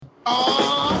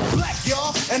Black,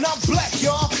 y'all, and I'm black,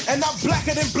 y'all, and I'm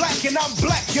blacker than black, and I'm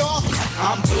black, y'all.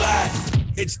 I'm black.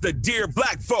 It's the Dear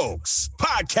Black Folks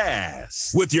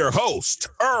podcast with your host,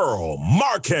 Earl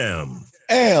Markham.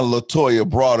 And Latoya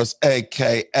Broadus,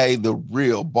 a.k.a. The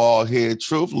Real Baldhead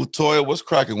Truth. Latoya, what's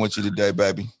cracking with you today,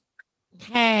 baby?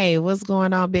 Hey, what's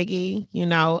going on, Biggie?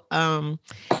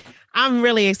 I'm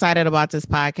really excited about this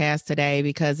podcast today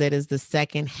because it is the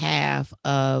second half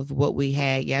of what we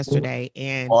had yesterday.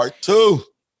 And part two.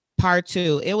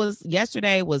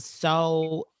 Yesterday was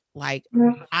so like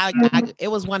it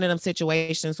was one of them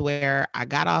situations where I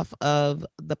got off of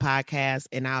the podcast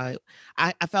and I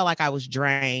felt like I was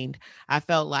drained. I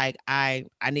felt like I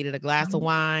needed a glass of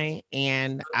wine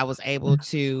and I was able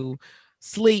to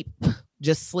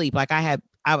just sleep. Like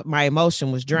my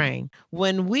emotion was drained.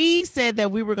 When we said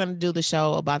that we were going to do the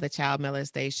show about the child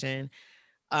molestation,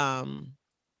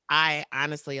 I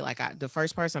honestly, the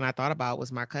first person I thought about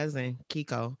was my cousin,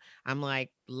 Kiko. I'm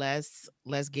like, let's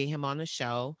get him on the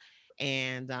show.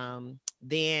 And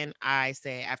then I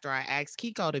said, after I asked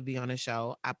Kiko to be on the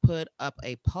show, I put up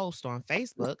a post on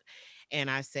Facebook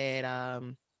and I said,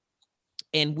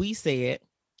 and we said,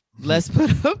 let's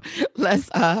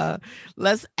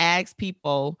ask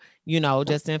people,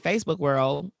 just in Facebook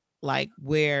world, like,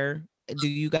 where do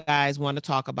you guys want to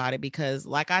talk about it? Because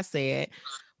like I said,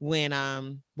 when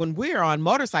we're on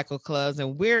motorcycle clubs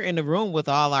and we're in the room with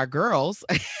all our girls,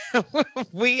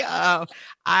 when I'm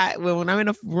in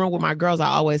a room with my girls, I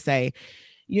always say,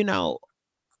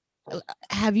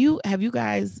 have you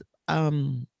guys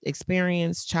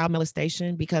experienced child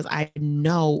molestation? Because I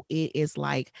know it is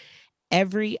like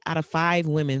every out of 5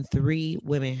 women, 3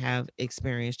 women have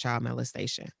experienced child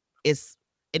molestation. It's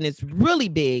really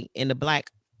big in the Black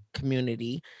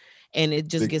community. And it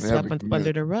just gets swept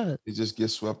under the rug. It just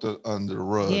gets swept under the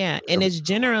rug. Yeah. And it's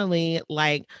generally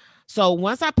like, so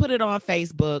once I put it on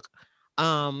Facebook,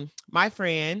 my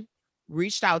friend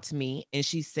reached out to me and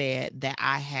she said that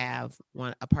I have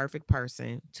a perfect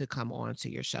person to come on to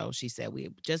your show. She said,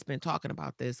 we've just been talking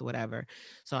about this or whatever.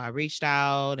 So I reached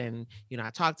out and, I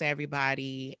talked to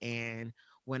everybody. And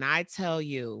when I tell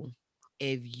you,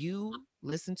 if you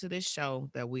listen to this show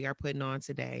that we are putting on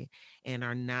today and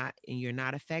you're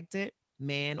not affected,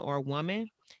 man or woman,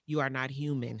 you are not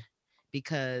human,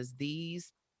 because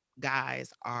these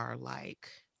guys are like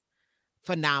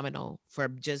phenomenal for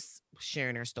just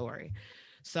sharing their story.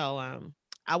 So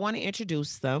I want to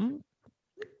introduce them.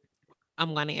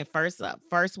 I'm going to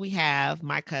first we have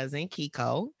my cousin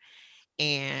Kiko.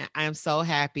 And I'm so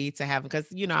happy to have him because,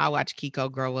 I watch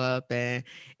Kiko grow up and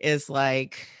it's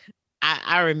like,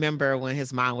 I remember when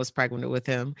his mom was pregnant with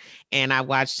him and I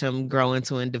watched him grow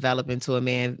into and develop into a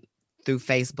man through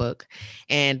Facebook.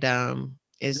 And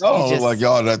it's y'all don't look like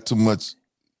y'all that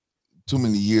too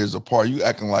many years apart. You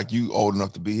acting like you old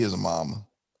enough to be his mama.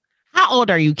 How old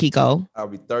are you, Kiko? I'll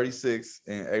be 36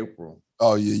 in April.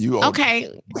 Oh yeah, you old.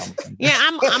 Okay. Yeah,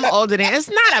 I'm older than. It's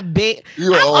not a big.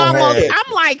 You're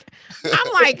I'm like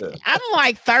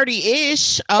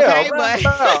 30-ish. Okay, but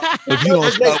if you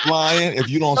don't stop lying,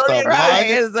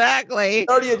 right, exactly.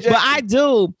 But I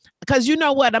do, because you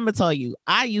know what? I'm gonna tell you.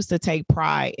 I used to take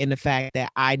pride in the fact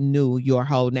that I knew your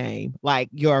whole name, like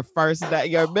your first,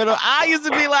 your middle. I used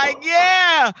to be like,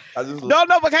 yeah, no,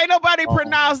 but can't nobody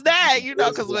pronounce that,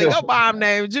 because when your mom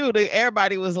named Judy,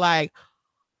 everybody was like,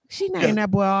 she named that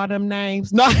boy all them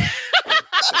names. No.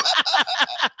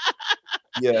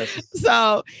 Yes.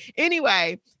 So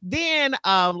anyway, then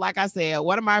like I said,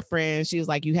 one of my friends, she was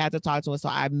like, you had to talk to him. So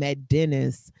I met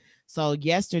Dennis. So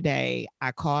yesterday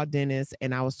I called Dennis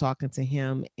and I was talking to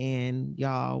him, and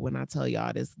y'all, when I tell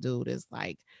y'all, this dude is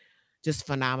like just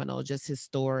phenomenal. Just his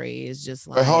story is just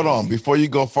like. Wait, hold on, before you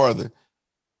go further.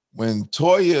 When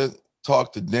Toya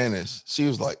talked to Dennis, she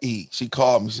was like, she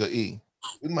called me, she said,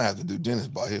 we might have to do Dennis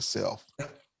by himself. And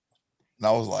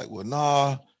I was like, well,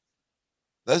 nah,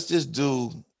 let's just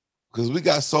do, because we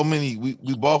got so many, we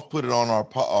both put it on our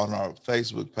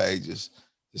Facebook pages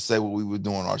to say what we were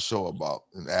doing our show about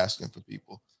and asking for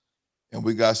people. And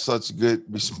we got such good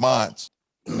response.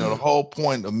 The whole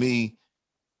point of me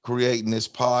creating this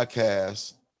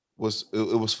podcast was,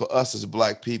 it was for us as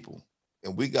Black people.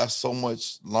 And we got so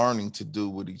much learning to do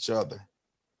with each other.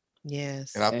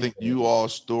 Yes. And I think you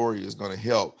all's story is going to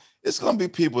help. It's going to be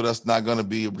people that's not going to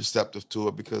be receptive to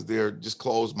it because they're just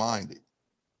closed-minded.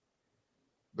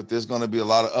 But there's going to be a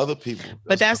lot of other people.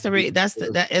 But that's going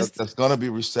to be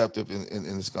receptive and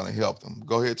it's going to help them.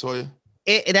 Go ahead, Toya.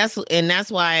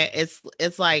 That's why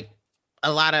it's like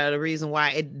a lot of the reason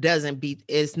why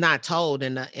it's not told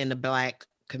in the Black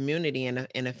community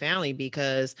in the family,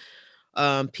 because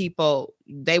people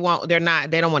they don't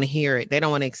want to hear it. They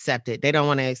don't want to accept it. They don't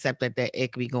want to accept that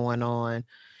it could be going on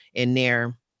in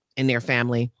their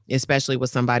family, especially with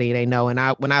somebody they know. And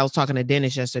when I was talking to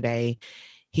Dennis yesterday,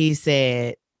 he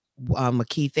said a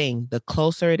key thing: the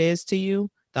closer it is to you,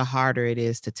 the harder it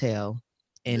is to tell.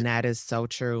 And that is so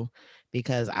true,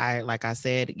 because like I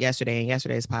said yesterday in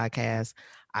yesterday's podcast,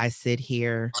 I sit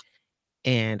here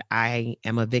and I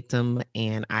am a victim,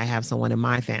 and I have someone in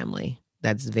my family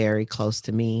that's very close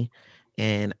to me,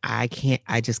 and I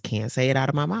just can't say it out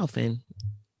of my mouth, and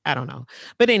I don't know.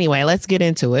 But anyway, let's get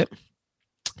into it.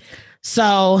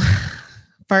 So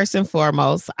first and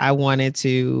foremost, I wanted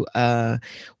to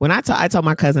when I told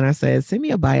my cousin, I said, send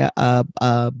me a bio.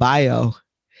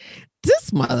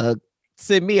 This mother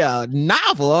sent me a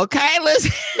novel. Okay,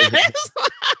 listen, man, that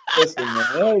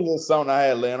was just something I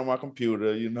had laying on my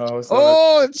computer, you know.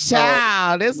 Oh,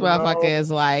 child, this motherfucker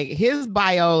is like, his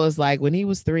bio is like, when he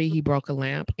was 3, he broke a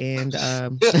lamp, and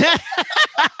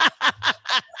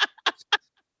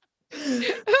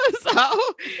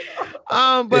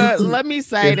but let me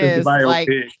say this, like,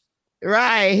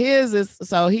 right, his is,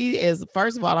 so he is,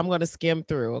 first of all, I'm going to skim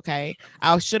through, okay?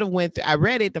 I should have I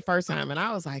read it the first time, and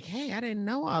I was like, hey, I didn't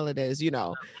know all of this, you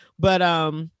know. But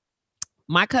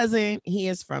my cousin, he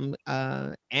is from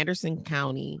Anderson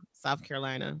County, South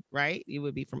Carolina, right? You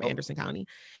would be from Anderson County.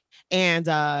 And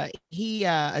he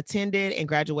attended and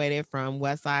graduated from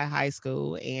Westside High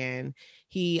School, and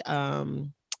he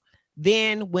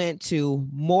then went to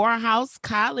Morehouse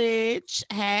College.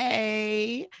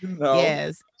 Hey,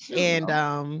 yes.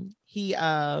 And he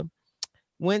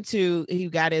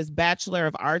got his Bachelor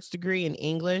of Arts degree in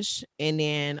English, and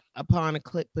then upon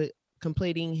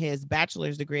completing his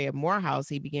bachelor's degree at Morehouse,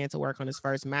 he began to work on his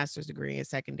first master's degree in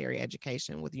secondary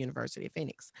education with the University of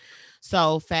Phoenix.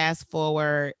 So fast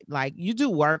forward, like, you do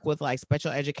work with like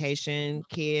special education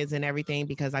kids and everything,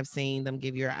 because I've seen them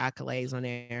give your accolades on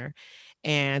there.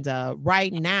 And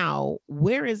right now,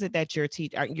 where is it that you're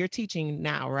teaching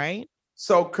now, right?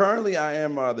 So currently I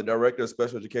am the director of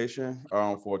special education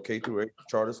for a K-8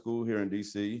 charter school here in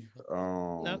DC.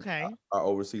 Okay. I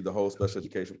oversee the whole special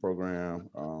education program,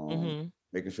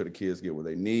 making sure the kids get what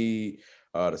they need,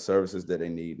 the services that they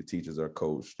need, the teachers are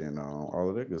coached, and all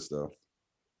of that good stuff.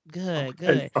 Good.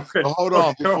 Okay. Well, hold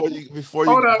on before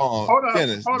you go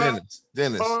on.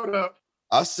 Dennis. Hold up.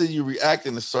 I see you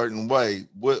reacting a certain way.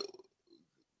 What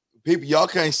people, y'all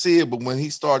can't see it, but when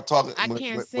he started talking, I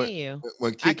can't see you.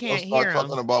 When Kiko started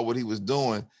talking about what he was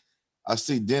doing, I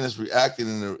see Dennis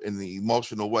reacting in the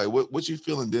emotional way. What you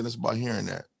feeling, Dennis, by hearing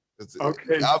that?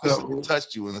 Okay, it obviously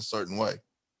touched you in a certain way.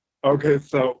 Okay,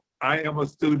 so I am a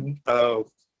student of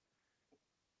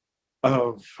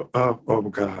oh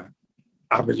God,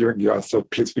 I'm a young girl, so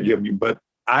please forgive me, but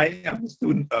I am a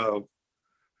student of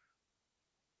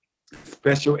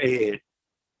special ed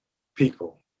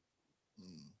people.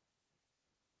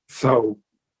 So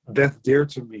that's dear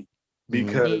to me,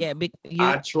 because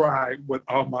I try with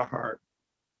all my heart.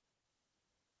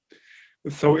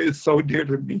 So it's so dear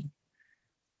to me.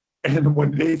 And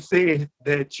when they said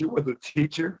that you were the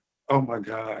teacher, oh my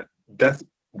God, that's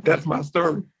my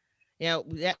story. Yeah,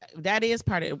 that is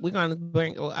part of it. We're going to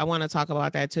bring, I want to talk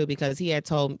about that too, because he had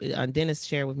told, Dennis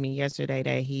shared with me yesterday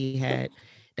that he had,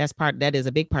 that is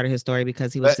a big part of his story,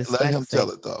 because he was dyslexic. Let him tell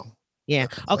it though. Yeah.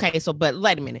 Okay. So, but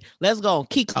wait a minute. Let's go.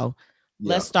 Kiko,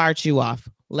 let's start you off.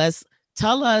 Let's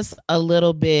tell us a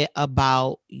little bit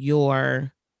about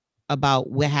what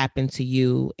happened to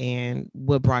you and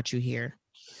what brought you here.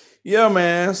 Yeah,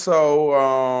 man.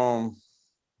 So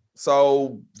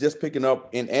just picking up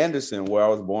in Anderson, where I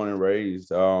was born and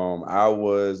raised, I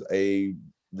was the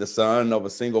son of a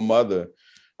single mother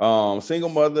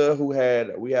who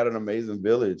we had an amazing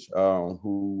village,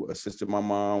 who assisted my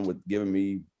mom with giving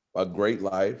me a great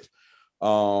life.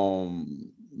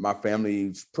 My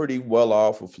family's pretty well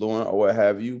off, affluent, or what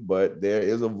have you, but there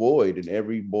is a void in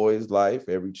every boy's life,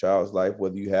 every child's life,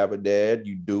 whether you have a dad,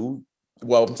 you do.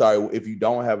 Well, I'm sorry, if you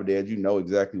don't have a dad, you know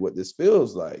exactly what this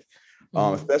feels like,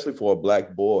 especially for a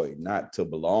Black boy, not to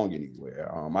belong anywhere.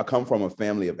 I come from a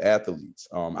family of athletes.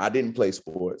 I didn't play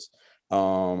sports.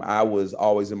 I was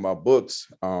always in my books.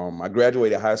 I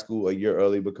graduated high school a year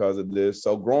early because of this.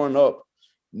 So growing up,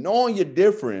 knowing you're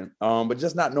different, but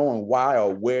just not knowing why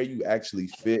or where you actually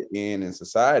fit in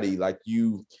society, like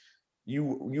you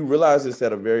realize this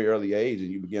at a very early age,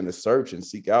 and you begin to search and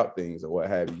seek out things or what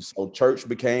have you. So church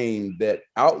became that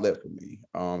outlet for me.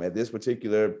 At this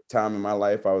particular time in my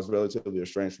life, I was relatively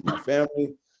estranged from my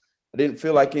family. I didn't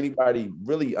feel like anybody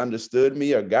really understood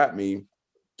me or got me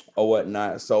or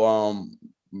whatnot. So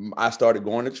I started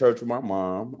going to church with my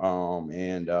mom,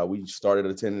 and we started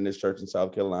attending this church in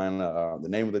South Carolina. The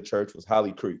name of the church was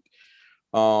Holly Creek.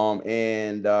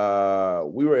 And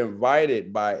we were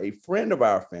invited by a friend of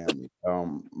our family.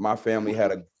 My family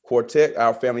had a quartet.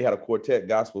 Our family had a quartet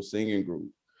gospel singing group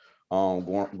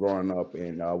growing up,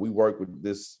 and we worked with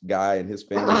this guy and his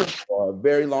family for a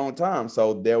very long time.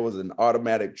 So there was an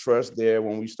automatic trust there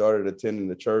when we started attending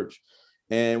the church.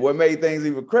 And what made things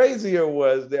even crazier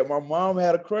was that my mom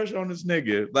had a crush on this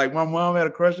nigga. Like, my mom had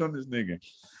a crush on this nigga.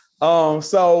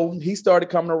 So he started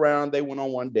coming around. They went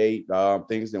on one date.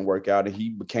 Things didn't work out, and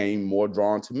he became more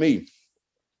drawn to me.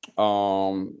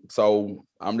 So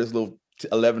I'm this little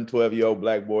 11, 12-year-old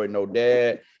black boy, no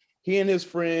dad. He and his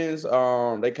friends,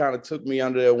 they kind of took me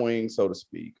under their wing, so to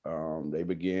speak. They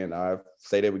began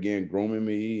grooming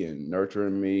me and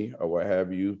nurturing me, or what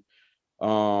have you.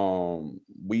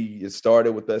 It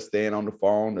started with us staying on the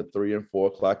phone at 3 and 4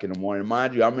 o'clock in the morning.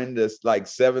 Mind you, I'm in this like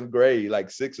 7th grade, like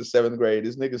 6th or 7th grade.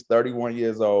 This nigga's 31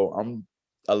 years old. I'm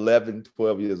 11,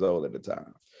 12 years old at the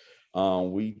time.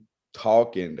 We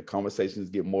talking, the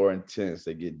conversations get more intense,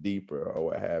 they get deeper, or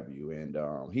what have you. And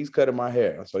he's cutting my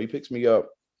hair. So he picks me up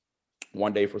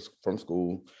one day from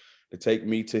school to take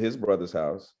me to his brother's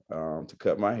house to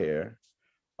cut my hair.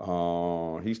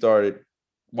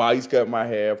 While he's cutting my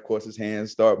hair, of course, his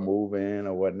hands start moving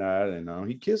or whatnot, and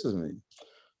he kisses me.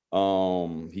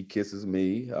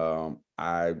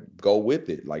 I go with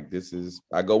it. I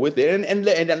go with it. And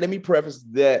let me preface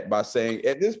that by saying,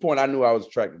 at this point, I knew I was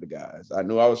attracted to guys.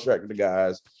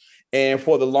 And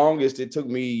for the longest, it took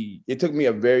me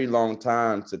a very long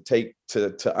time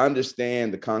to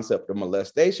understand the concept of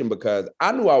molestation, because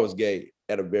I knew I was gay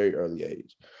at a very early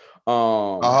age.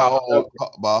 How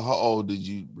old did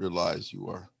you realize you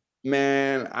were?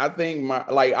 Man, I think my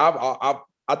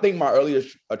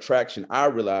earliest attraction, I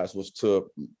realized, was to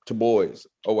boys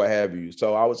or what have you.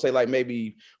 So I would say like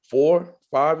maybe 4,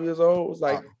 5 years old. It was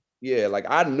like, yeah, like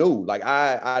I knew that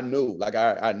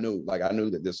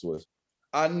this was.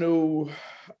 I knew,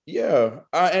 yeah.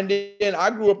 And then I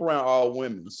grew up around all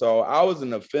women, so I was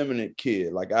an effeminate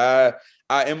kid. Like I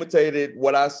imitated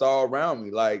what I saw around me.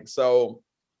 Like, so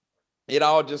it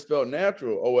all just felt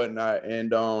natural or whatnot.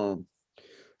 And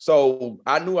so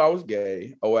I knew I was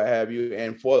gay or what have you.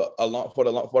 And for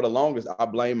the longest, I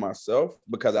blamed myself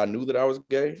because I knew that I was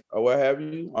gay or what have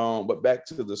you. But back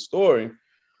to the story.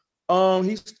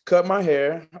 He cut my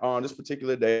hair on this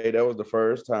particular day. That was the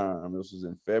first time. This was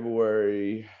in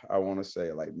February, I want to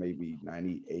say like maybe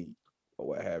 98 or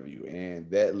what have you.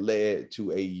 And that led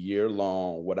to a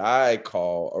year-long, what I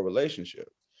call a relationship,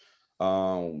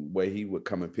 where he would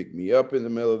come and pick me up in the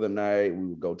middle of the night. We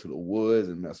would go to the woods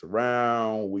and mess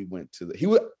around. We went to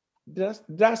did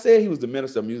I say he was the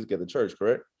minister of music at the church,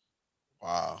 correct?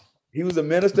 Wow. He was the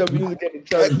minister of music at the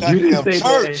church.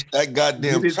 That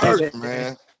goddamn church,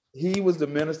 man. He was the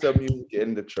minister of music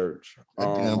in the church.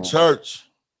 Church.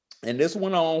 And this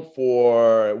went on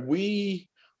for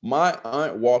my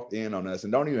aunt walked in on us,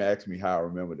 and don't even ask me how I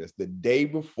remember this. The day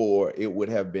before, it would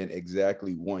have been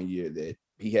exactly 1 year that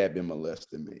he had been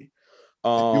molesting me.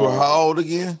 You were how old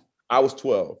again? I was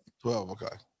 12. 12,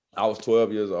 okay. I was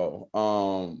 12 years old.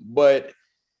 But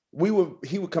he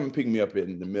would come and pick me up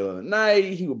in the middle of the night.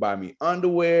 He would buy me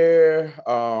underwear.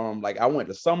 Like I went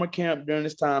to summer camp during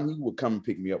this time. He would come and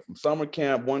pick me up from summer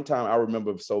camp. One time I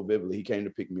remember so vividly, he came to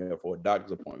pick me up for a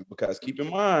doctor's appointment, because keep in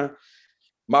mind,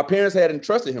 my parents hadn't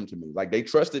entrusted him to me. Like they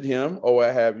trusted him or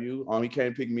what have you. He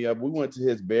came to pick me up. We went to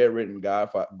his bedridden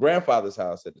grandfather's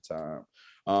house at the time.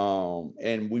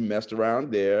 And we messed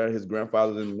around there. His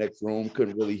grandfather was in the next room,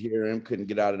 couldn't really hear him, couldn't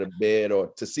get out of the bed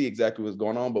or to see exactly what's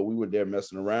going on, but we were there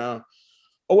messing around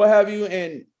or what have you.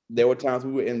 And there were times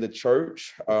we were in the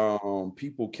church.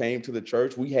 People came to the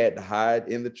church. We had to hide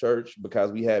in the church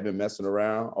because we had been messing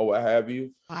around or what have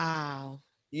you. Wow.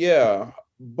 Yeah.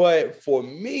 But for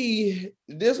me,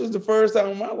 this was the first time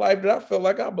in my life that I felt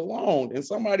like I belonged, and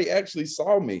somebody actually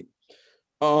saw me.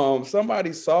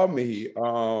 Somebody saw me.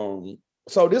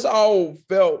 So this all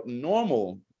felt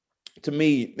normal to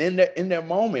me in that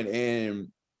moment. And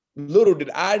little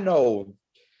did I know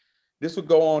this would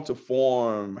go on to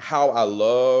form how I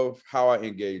love, how I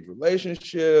engage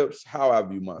relationships, how I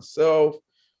view myself.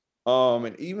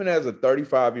 And even as a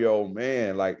 35-year-old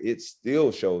man, like it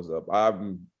still shows up.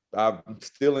 I'm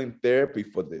still in therapy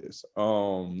for this.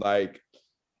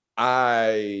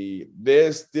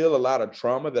 There's still a lot of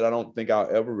trauma that I don't think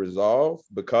I'll ever resolve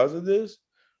because of this.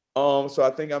 So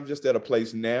I think I'm just at a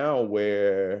place now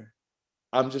where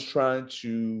I'm just trying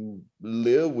to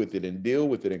live with it and deal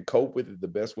with it and cope with it the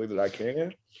best way that I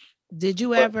can. Did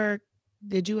you ever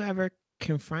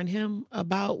confront him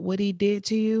about what he did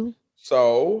to you?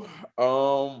 So,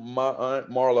 my aunt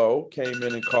Marlo came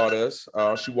in and caught us.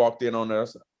 She walked in on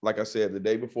us, like I said, the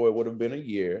day before it would have been a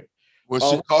year. When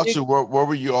she caught you, where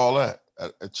were you all at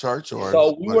church or?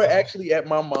 So we were actually at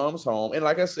my mom's home, and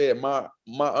like I said, my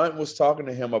aunt was talking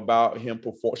to him about him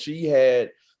perform. She had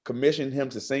commissioned him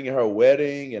to sing at her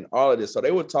wedding and all of this. So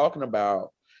they were talking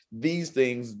about these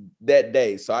things that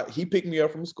day. So he picked me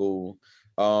up from school.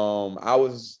 I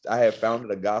had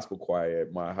founded a gospel choir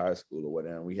at my high school or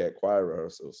whatever. We had choir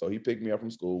rehearsal. So he picked me up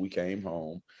from school. We came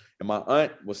home, and my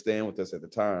aunt was staying with us at the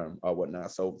time or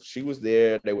whatnot. So she was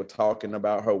there. They were talking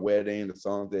about her wedding, the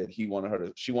songs that she wanted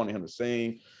him to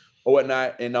sing or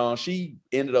whatnot. And she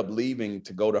ended up leaving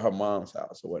to go to her mom's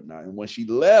house or whatnot. And when she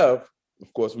left,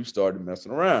 of course, we started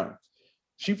messing around.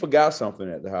 She forgot something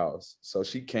at the house. So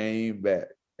she came back.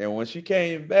 And when she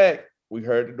came back, we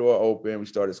heard the door open. We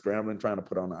started scrambling, trying to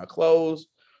put on our clothes,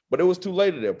 but it was too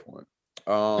late at that point.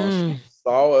 She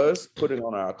saw us putting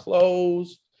on our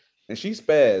clothes, and she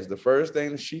spazzed. The first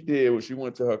thing she did was she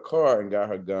went to her car and got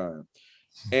her gun.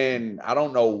 And I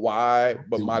don't know why,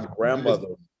 but my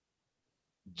grandmother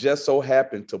just so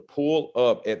happened to pull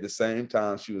up at the same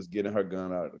time she was getting her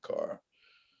gun out of the car.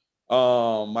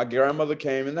 My grandmother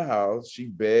came in the house. She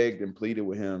begged and pleaded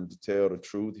with him to tell the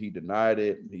truth. He denied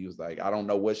it. He was like, I don't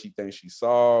know what she thinks she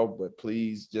saw, but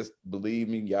please just believe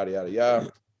me, yada, yada,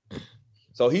 yada.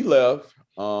 So he left.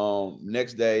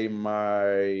 Next day,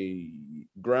 my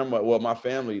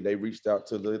family, they reached out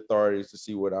to the authorities to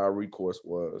see what our recourse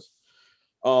was.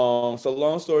 So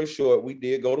long story short, we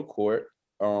did go to court.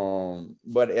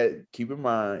 But keep in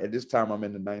mind, at this time, I'm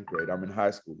in the 9th grade. I'm in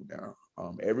high school now.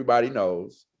 Everybody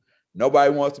knows.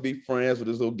 Nobody wants to be friends with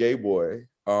this little gay boy.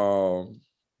 Nobody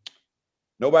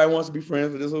wants to be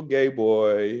friends with this little gay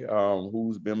boy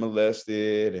who's been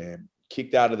molested and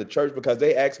kicked out of the church because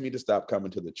they asked me to stop coming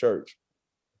to the church.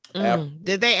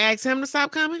 Did they ask him to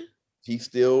stop coming? He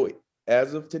still,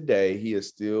 as of today, he is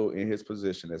still in his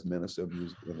position as minister of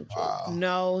music in the church. Wow.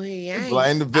 No, he ain't.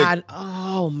 Blame the victim.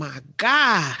 Oh my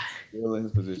God. Still in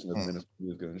his position as minister of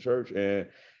music in the church. And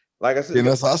like I said,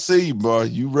 Dennis, I see you, bro.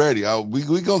 You ready?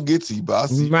 We gonna get to you, but I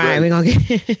see you. Right, we gonna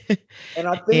get. And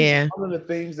I think one of the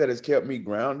things that has kept me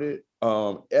grounded,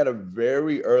 at a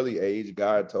very early age,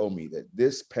 God told me that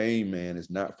this pain, man, is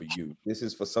not for you. This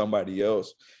is for somebody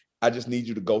else. I just need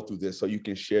you to go through this so you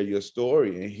can share your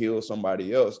story and heal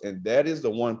somebody else. And that is the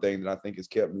one thing that I think has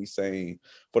kept me sane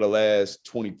for the last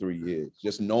 23 years.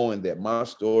 Just knowing that my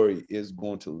story is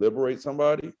going to liberate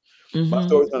somebody. My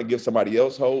story is going to give somebody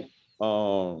else hope.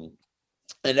 And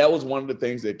that was one of the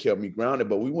things that kept me grounded.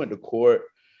 But we went to court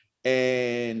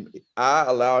and I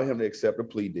allowed him to accept a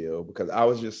plea deal because I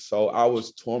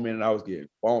was tormented. I was getting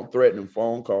threatening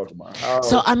phone calls to my house.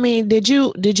 So, I mean, did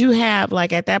you have,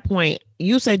 like, at that point,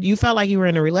 you said you felt like you were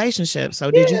in a relationship. So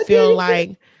did you feel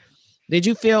like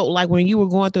when you were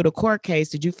going through the court case,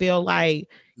 did you feel like,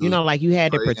 like you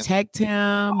had to protect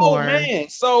him? Man.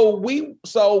 So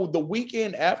the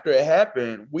weekend after it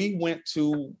happened, we went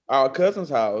to our cousin's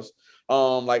house.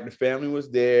 Like the family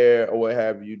was there or what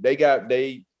have you.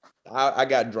 I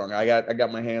got drunk. I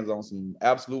got my hands on some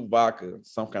Absolute vodka,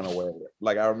 some kind of way.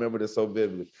 Like I remember this so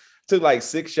vividly. Took like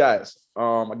 6 shots.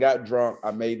 I got drunk.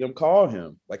 I made them call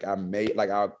him. I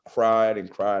cried and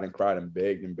cried and cried and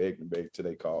begged till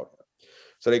they called him.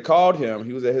 So they called him.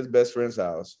 He was at his best friend's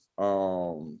house.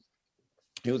 And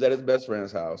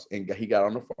he got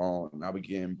on the phone. And I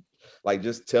began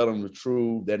just tell them the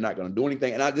truth. They're not going to do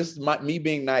anything. And me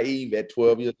being naive at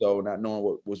 12 years old, not knowing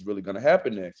what was really going to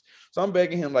happen next. So I'm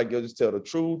begging him, yo, just tell the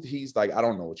truth. He's like, I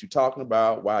don't know what you're talking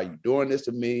about. Why are you doing this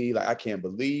to me? I can't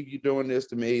believe you're doing this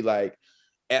to me.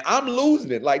 And I'm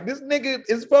losing it. This nigga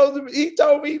is supposed to be, he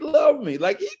told me he loved me.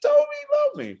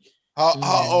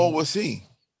 How old was he?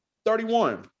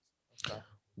 31.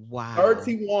 Wow.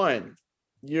 31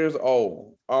 years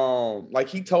old.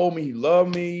 He told me he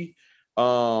loved me.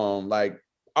 All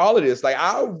of this.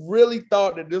 I really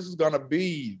thought that this was gonna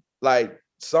be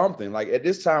something. At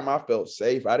this time, I felt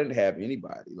safe. I didn't have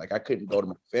anybody. I couldn't go to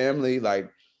my family. I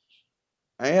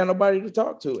ain't had nobody to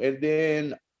talk to. And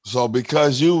then so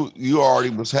because you already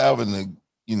was having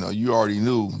you already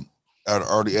knew at an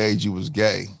early age you was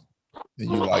gay,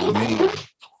 and you like me.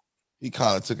 He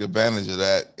kind of took advantage of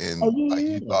that, and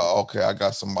you thought, okay, I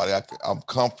got somebody I'm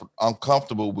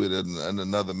comfortable with, and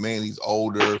another man. He's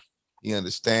older, he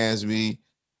understands me.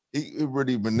 He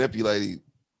really manipulated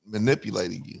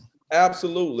you.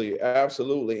 Absolutely.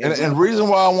 And the reason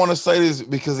why I want to say this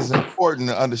because it's important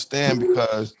to understand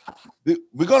because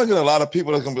we're gonna get a lot of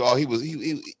people that's gonna be,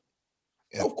 he.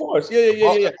 Of course,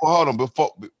 yeah. Hold on,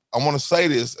 before I want to say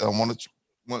this, I want to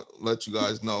want to let you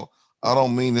guys know, I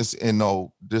don't mean this in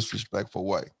no disrespectful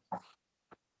way,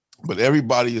 but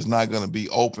everybody is not going to be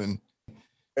open.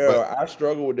 Yeah, I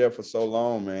struggled with that for so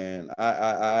long, man.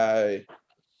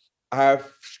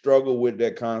 I've struggled with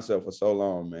that concept for so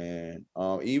long, man.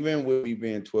 Even with me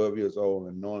being 12 years old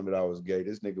and knowing that I was gay,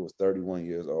 this nigga was 31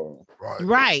 years old.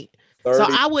 Right. So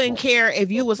I wouldn't care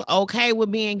if you was okay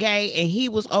with being gay and he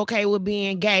was okay with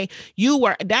being gay.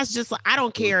 That's just, I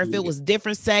don't care if it was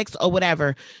different sex or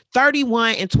whatever.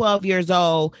 31 and 12 years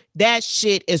old, that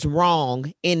shit is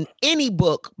wrong in any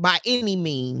book by any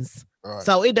means. Right.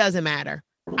 So it doesn't matter.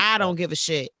 I don't give a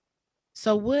shit.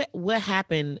 So what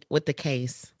happened with the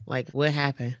case? Like, what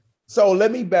happened? So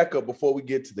let me back up before we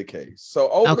get to the case. So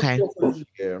over the course of this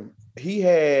year, he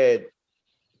had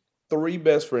 3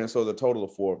 best friends, so the total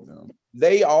of 4 of them.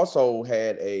 They also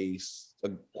had a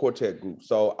quartet group.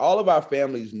 So all of our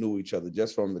families knew each other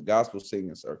just from the gospel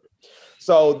singing circuit.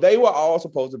 So they were all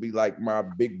supposed to be like my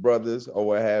big brothers or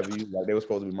what have you. Like they were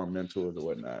supposed to be my mentors or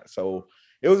whatnot. So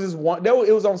it was this one.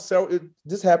 It was on several.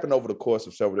 This happened over the course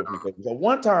of several different occasions. So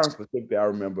one time specifically, I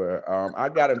remember I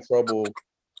got in trouble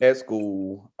at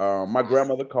school. My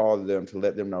grandmother called them to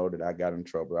let them know that I got in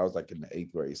trouble. I was like in the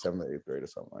 8th grade, 7th or 8th grade, or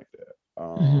something like that.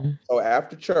 So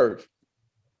after church,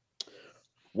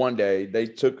 one day they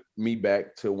took me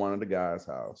back to one of the guys'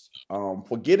 house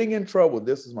for getting in trouble.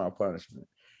 This is my punishment.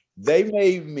 They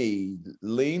made me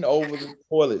lean over the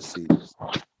toilet seat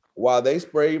while they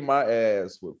sprayed my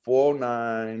ass with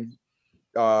 409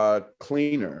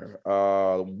 cleaner,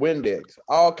 Windex,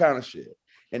 all kind of shit,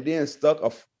 and then stuck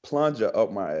a plunger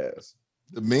up my ass.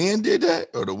 The men did that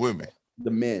or the women?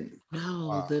 The men.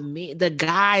 No, the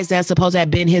guys that's supposed to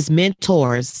have been his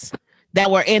mentors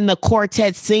that were in the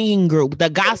quartet singing group, the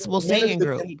gospel singing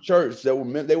group. In the church that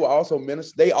were they were also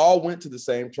ministers. They all went to the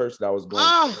same church that I was going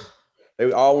to.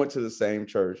 They all went to the same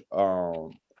church.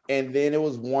 And then it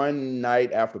was one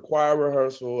night after choir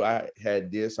rehearsal, I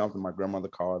had did something. My grandmother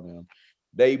called them.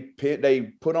 They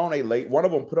put on one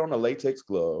of them put on a latex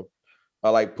glove,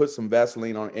 like put some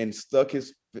Vaseline on and stuck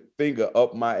his finger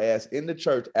up my ass in the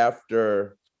church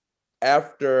after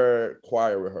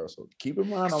choir rehearsal. Keep in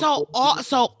mind. So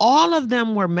all of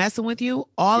them were messing with you.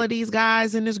 All of these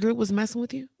guys in this group was messing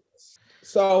with you.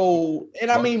 So, and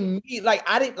I mean, me,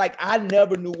 I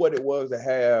never knew what it was to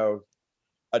have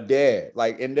a dad.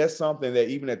 Like, and that's something that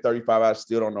even at 35, I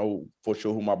still don't know for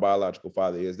sure who my biological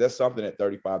father is. That's something at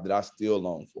 35 that I still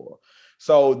long for.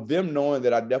 So them knowing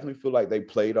that, I definitely feel like they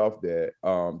played off that.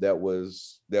 That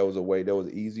was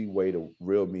an easy way to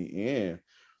reel me in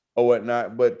or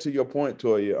whatnot. But to your point,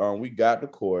 Toya, we got to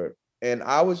court and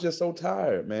I was just so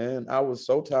tired, man. I was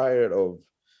so tired of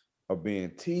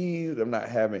being teased. I'm not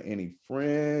having any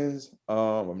friends.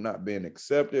 I'm not being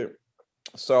accepted.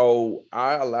 So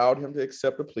I allowed him to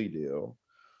accept a plea deal.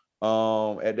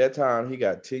 At that time, he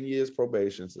got 10 years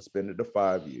probation, suspended to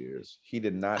 5 years. He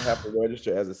did not have to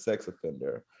register as a sex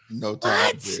offender. No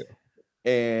time.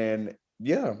 And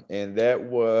yeah, and that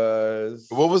was.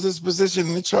 What was his position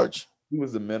in the church? He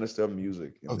was the minister of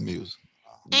music.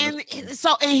 And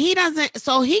he doesn't,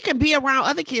 so he can be around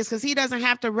other kids because he doesn't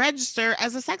have to register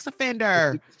as a sex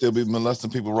offender. Still be molesting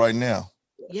people right now.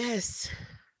 Yes.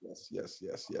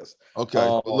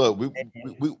 Okay, look,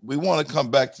 we want to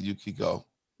come back to you, Kiko.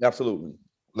 Absolutely.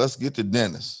 Let's get to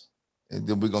Dennis, and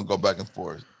then we're gonna go back and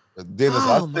forth. Dennis,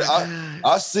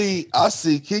 I see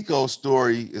Kiko's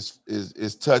story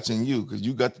is touching you because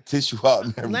you got the tissue out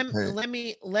and everything. Let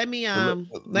me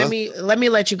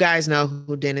let you guys know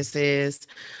who Dennis is.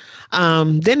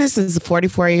 Dennis is a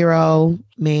 44-year-old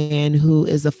man who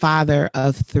is a father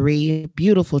of 3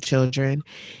 beautiful children.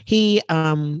 He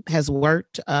has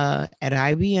worked at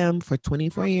IBM for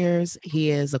 24 years.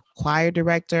 He is a choir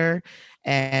director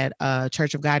at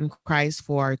Church of God in Christ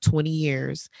for 20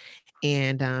 years.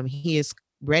 And he is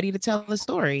ready to tell the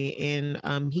story.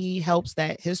 And he hopes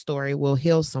that his story will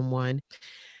heal someone.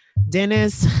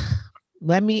 Dennis,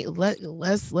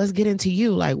 let's get into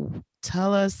you. Like,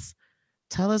 tell us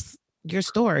your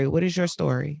story. What is your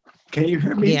story? Can you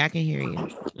hear me? Yeah, I can hear you.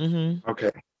 Mm-hmm.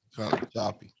 Okay.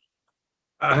 Choppy.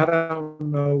 I don't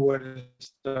know where to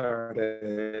start.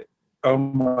 Oh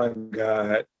my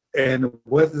God. And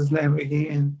what's his name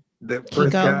again? The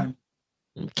first guy?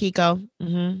 Kiko.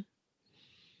 Mm-hmm.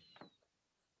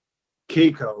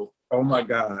 Kiko. Oh my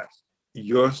God.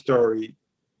 Your story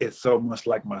is so much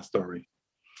like my story.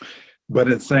 But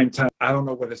at the same time, I don't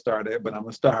know where to start at, but I'm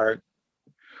going to start.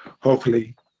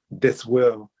 Hopefully, this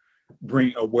will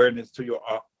bring awareness to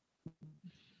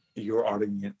your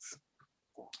audience.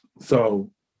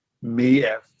 So, me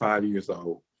at 5 years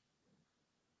old,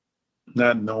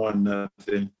 not knowing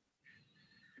nothing,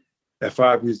 At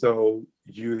 5 years old,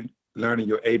 you learning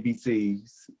your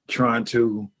ABCs, trying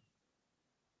to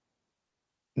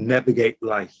navigate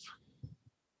life.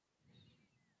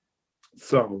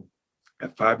 So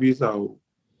at 5 years old,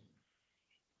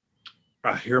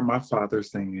 I hear my father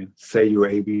saying, say your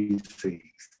ABCs.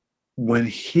 When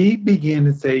he began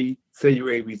to say your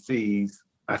ABCs,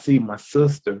 I see my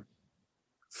sister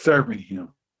serving him.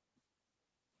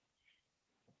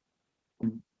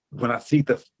 When I see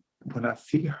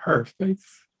her face,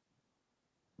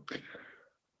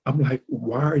 I'm like,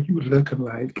 why are you looking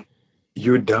like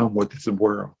you're done with this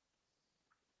world?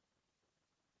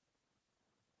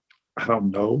 I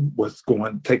don't know what's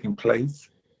taking place,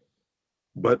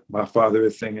 but my father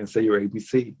is saying, say your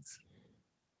ABCs.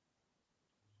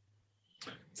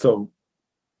 So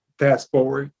fast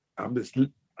forward, I'm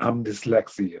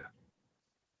dyslexia.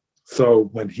 So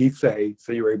when he say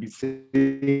your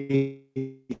ABC,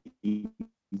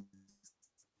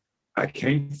 I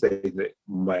can't say that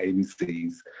my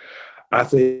ABCs. I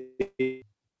say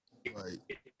Right.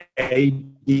 A,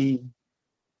 B,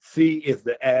 C is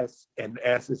the S, and the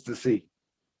S is the C.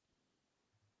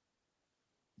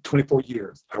 24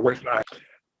 years.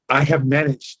 I have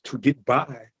managed to get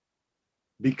by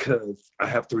because I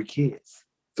have 3 kids.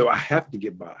 So I have to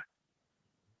get by.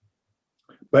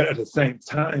 But at the same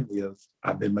time,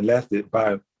 I've been molested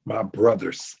by my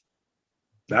brothers.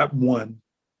 Not 1,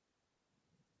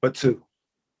 but 2.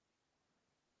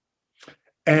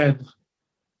 And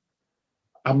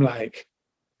I'm like,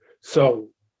 so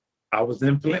I was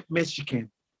in Flint,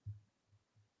 Michigan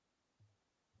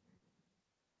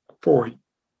for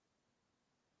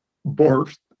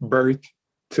birth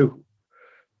to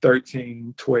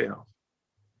 13, 12.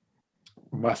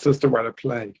 My sister wrote a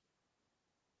play.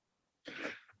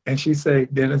 And she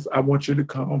said, Dennis, I want you to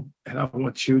come and I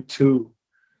want you to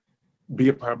be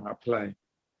a part of my play.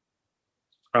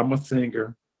 I'm a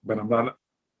singer, but I'm not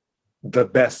the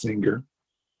best singer.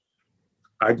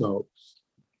 I go.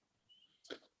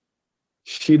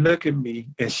 She look at me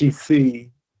and she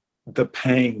see the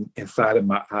pain inside of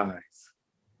my eyes.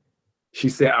 She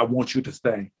said, I want you to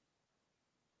stay.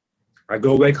 I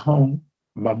go back home.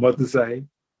 My mother say,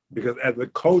 because as a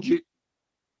Kojic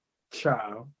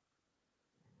child,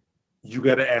 you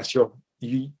got to ask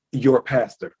your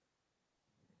pastor.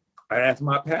 I asked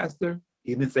my pastor.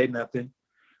 He didn't say nothing.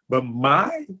 But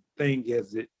my thing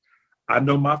is I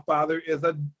know my father is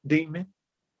a demon.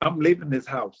 I'm leaving this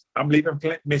house. I'm leaving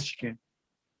Flint, Michigan.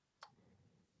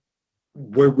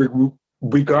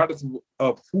 Regardless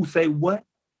of who say what,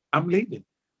 I'm leaving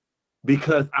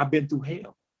because I've been through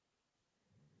hell.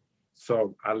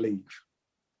 So I leave.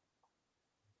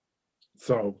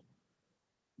 So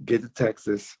get to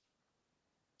Texas.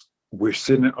 We're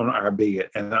sitting on our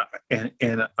bed,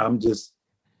 and I'm just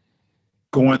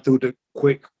going through the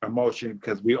quick emotion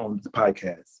because we own the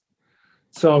podcast.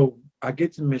 So I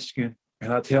get to Michigan,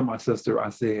 and I tell my sister, I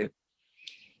said,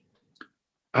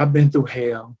 I've been through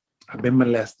hell. I've been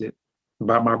molested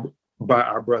by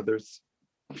our brothers.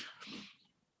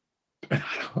 And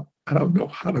I don't know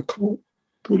how to cope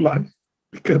through life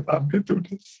because I've been through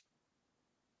this.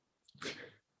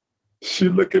 She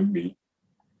looked at me.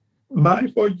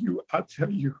 Mine for you, I tell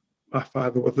you, my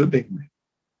father was a demon.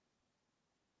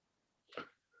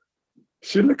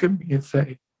 She looked at me and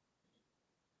say,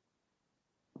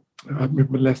 I've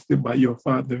been molested by your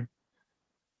father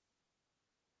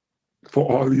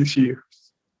for all these years.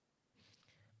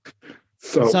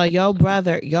 So your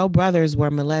brothers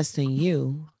were molesting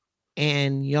you,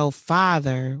 and your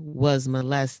father was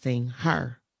molesting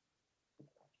her.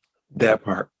 That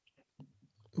part.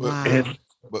 Wow.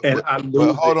 But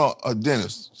hold on,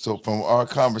 Dennis. So from our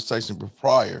conversation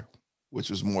prior, which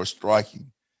was more striking,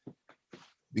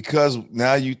 because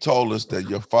now you told us that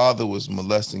your father was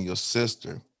molesting your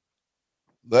sister,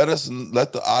 let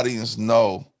the audience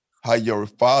know how your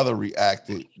father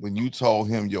reacted when you told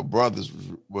him your brothers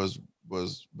was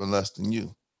molesting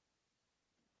you.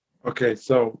 Okay,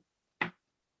 so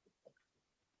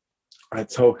I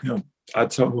told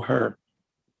her,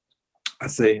 I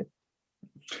said,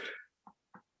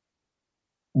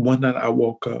 one night I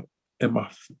woke up and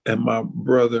my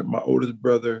brother, my oldest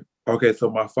brother, okay, so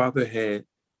my father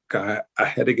I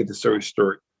had to get the story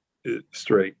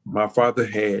straight. My father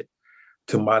had,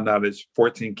 to my knowledge,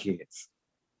 14 kids.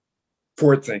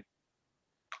 14.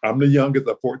 I'm the youngest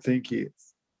of 14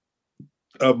 kids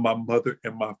of my mother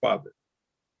and my father.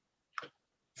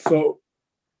 So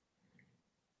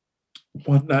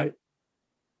one night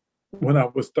when I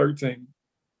was 13,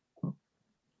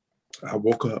 I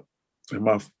woke up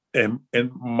and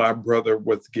my brother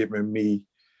was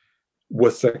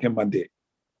sucking my dick.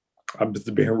 I'm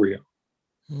just being real.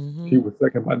 Mhm. He was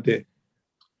sucking my dick.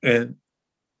 And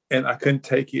I couldn't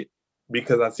take it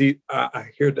because I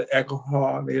hear the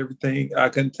alcohol and everything. I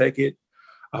couldn't take it.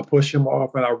 I push him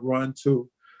off and I run to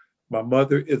my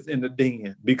mother is in the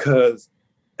den, because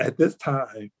at this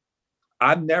time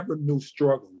I never knew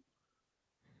struggle.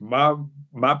 My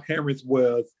parents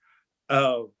was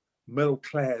a middle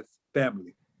class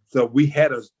family, so we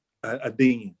had a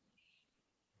den.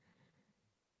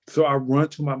 So I run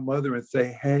to my mother and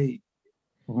say, "Hey,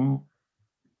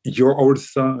 your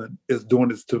oldest son is doing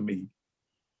this to me."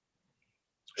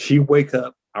 She wake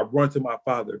up. I run to my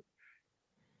father.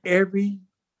 Every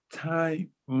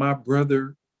time my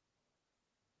brother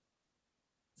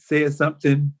said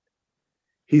something,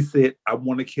 he said, "I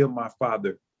want to kill my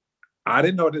father." I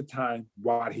didn't know at the time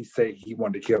why he said he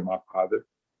wanted to kill my father.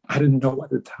 I didn't know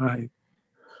at the time.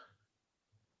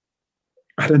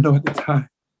 I didn't know at the time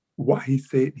why he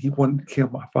said he wanted to kill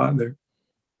my father.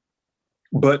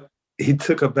 But he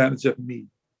took advantage of me.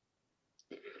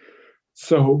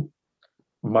 So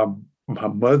my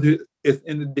mother is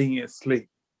in the den asleep.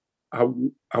 I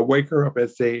wake her up and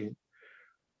say,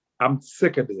 "I'm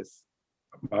sick of this.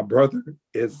 My brother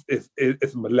is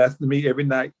molesting me every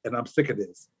night, and I'm sick of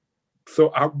this." So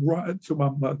I run to my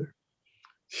mother.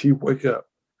 She wake up.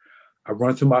 I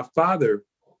run to my father,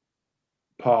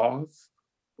 pause,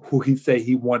 who he said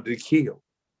he wanted to kill.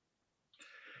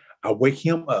 I wake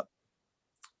him up.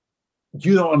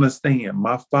 You don't understand.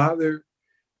 My father,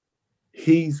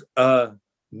 he's a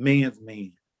man's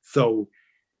man. So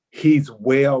he's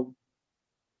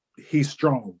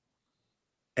strong.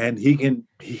 And he can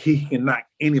knock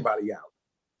anybody out.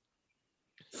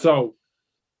 So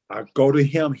I go to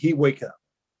him, he wake up.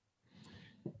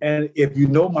 And if you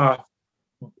know my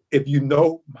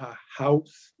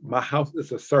house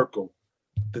is a circle.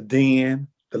 The den,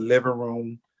 the living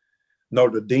room,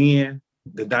 the den,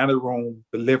 the dining room,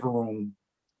 the living room,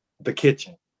 the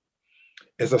kitchen.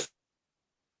 It's a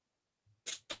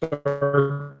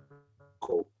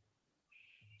circle.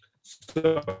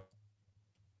 So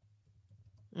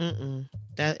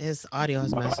That his audio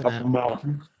is messing up.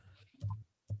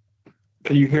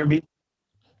 Can you hear me?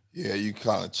 Yeah, you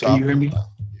kind of choppy. Can you hear me?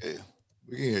 Yeah,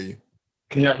 we can hear you.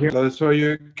 Can y'all hear? Let's show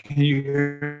you. Can you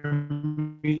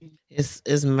hear me?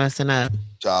 It's messing up.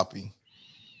 Choppy.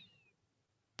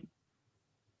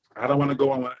 I don't want to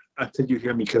go on until you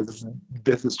hear me, because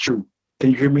this is true.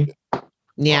 Can you hear me?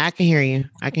 Yeah, I can hear you.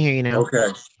 I can hear you now.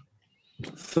 Okay.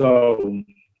 So,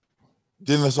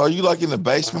 Dennis, are you like in the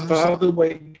basement or something? father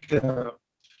wake up.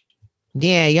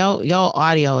 Yeah, your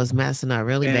audio is messing up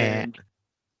really bad.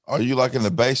 Are you like in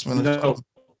the basement or something?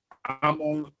 I'm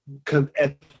on, because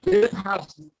at this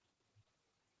house.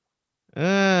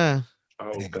 Oh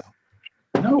God.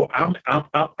 No, I'm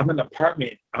in an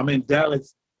apartment. I'm in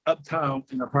Dallas, uptown,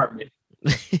 in an apartment.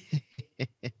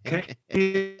 Can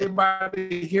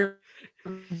anybody hear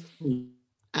me?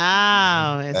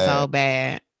 Oh, it's so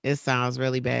bad. It sounds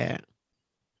really bad.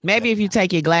 Maybe if you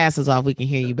take your glasses off, we can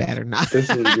hear you better now.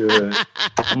 This is good.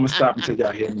 I'm gonna stop until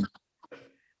y'all hear me.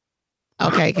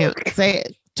 Okay,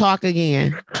 talk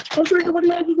again. Can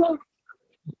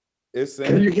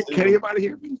anybody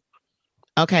hear me?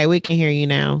 Okay, we can hear you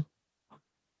now.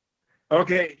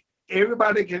 Okay,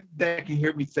 everybody that can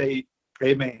hear me say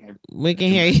amen. We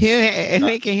can hear you.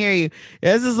 We can hear you.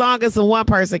 That's as long as one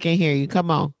person can hear you.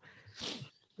 Come on.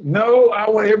 No, I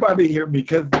want everybody to hear me,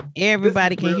 because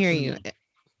everybody can hear you.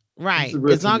 Right.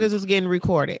 As long as it's getting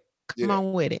recorded. Come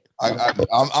on with it.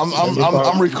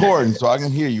 I'm recording, so I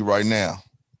can hear you right now.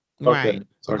 Right. Okay.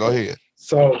 So go ahead.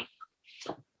 So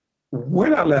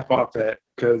where I left off at,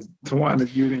 because Tawana,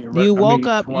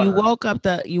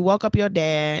 you woke up your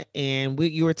dad, and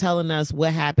you were telling us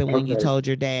what happened when you told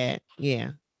your dad.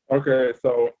 Yeah. Okay,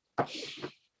 so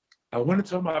I went to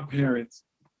tell my parents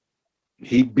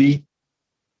he beat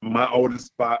my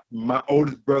oldest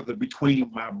brother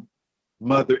between my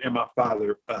mother and my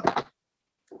father up,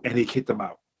 and he kicked him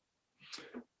out.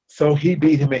 So he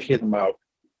beat him and kicked him out.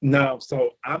 Now,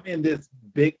 so I'm in this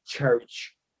big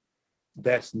church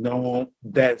that's known,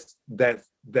 that's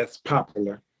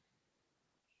popular.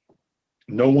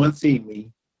 No one see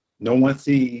me. No one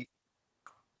see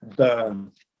the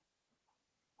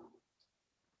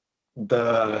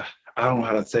I don't know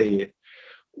how to say it,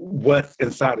 what's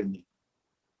inside of me.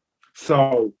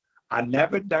 So I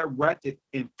never directed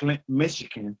in Flint,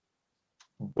 Michigan,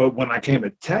 but when I came to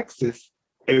Texas,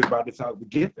 everybody saw the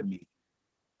gift in me.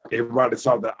 Everybody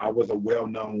saw that I was a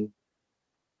well-known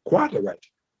choir director.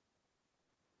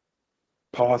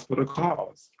 Pause for the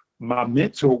cause. My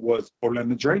mentor was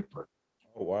Orlando Draper.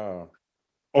 Oh, wow.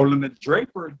 Orlando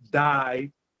Draper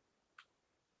died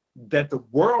that the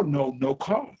world know no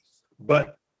cause.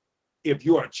 But if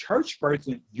you're a church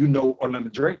person, you know Orlando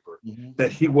Draper,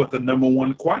 that he was the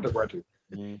 #1 choir director.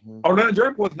 Orlando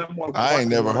Draper was #1. I ain't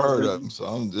never heard of him, so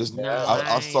I'm just. No,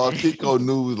 I saw ain't. Kiko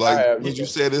news like once you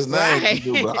said his name, Right.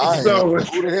 but I ain't So- know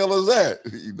who the hell is that?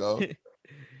 You know.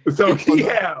 So he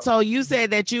had, So you said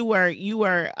that you were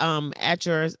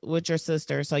with your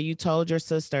sister. So you told your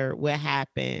sister what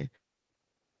happened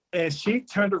and she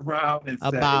turned around and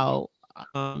said, about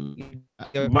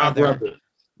your my brother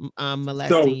brother.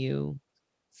 molesting you.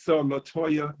 So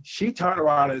Latoya, she turned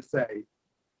around and said,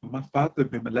 my father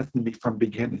been molesting me from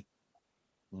beginning.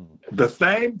 The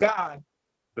same guy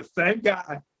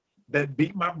that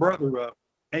beat my brother up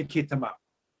and kicked him out.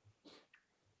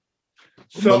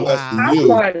 So Molesting I'm you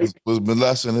like, was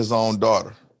molesting his own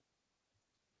daughter.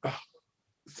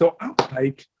 so I'm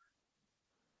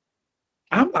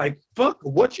like, fuck,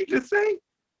 what you just say?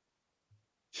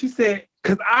 She said,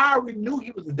 because I already knew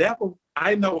he was the devil.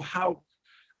 I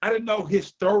didn't know his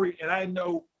story and I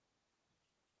know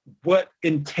what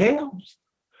entails.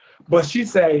 But she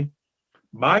said,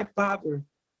 my father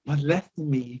molested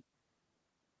me.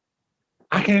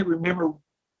 I can't remember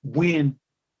when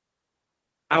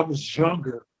I was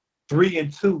younger, 3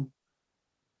 and 2,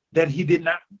 that he did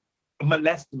not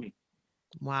molest me.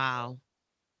 Wow.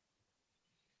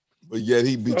 But yet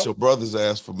he beat your brother's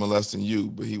ass for molesting you,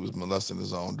 but he was molesting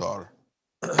his own daughter.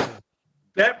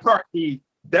 That part, E.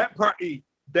 That part, E.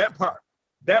 That part.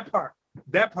 That part.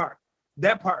 That part.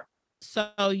 That part.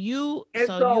 I'm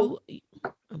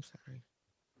sorry.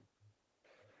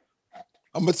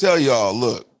 I'm gonna tell y'all,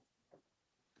 look,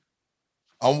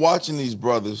 I'm watching these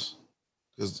brothers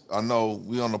because I know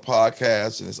we on the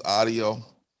podcast and it's audio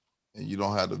and you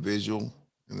don't have the visual.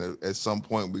 And at some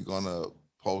point we're gonna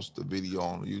post the video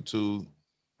on YouTube.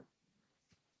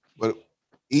 But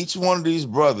each one of these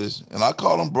brothers, and I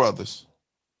call them brothers,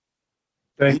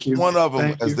 Thank you. one of them,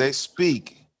 Thank as you. they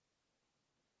speak,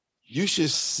 you should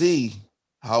see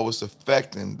how it's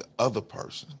affecting the other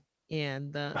person.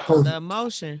 And the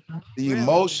emotion. The Really?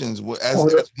 emotions, as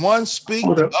Hold up. one speaks,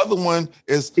 Hold the up. other one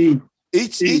is E.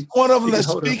 each E. one of them E, that's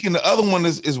hold up. speaking, the other one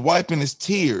is wiping his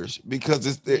tears because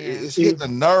it's E. hitting a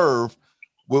nerve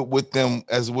with them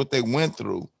as what they went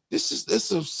through. This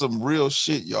is some real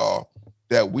shit, y'all,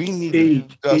 that we need E. to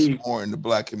discuss E. more in the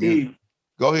Black community. E.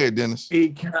 Go ahead, Dennis. E.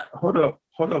 Can I, hold up.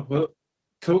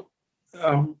 To,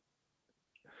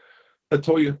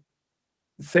 Latoya,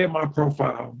 say my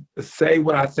profile. Say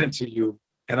what I sent to you,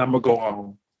 and I'm gonna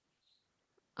go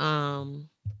on.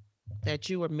 That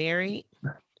you were married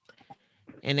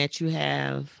and that you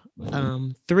have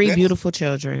 3 beautiful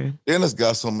children. Dennis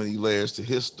got so many layers to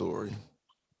his story.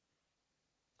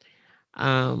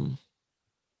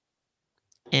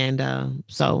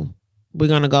 So we're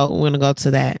gonna go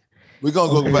to that. We're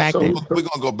gonna go back. Okay. We're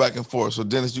gonna go back and forth. So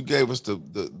Dennis, you gave us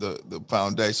the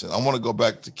foundation. I want to go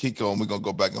back to Kiko, and we're gonna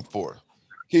go back and forth.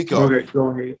 Kiko, Okay, go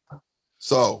ahead.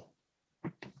 so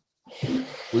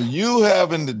were you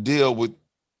having to deal with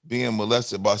being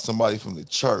molested by somebody from the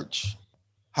church?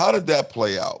 How did that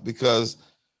play out? Because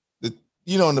in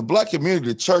the Black community,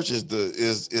 the church is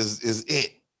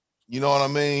it. You know what I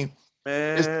mean?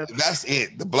 Man, That's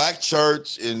it. The Black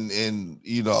church, and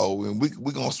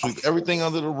we're gonna sweep everything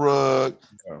under the rug.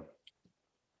 Yeah.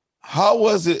 How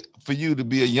was it for you to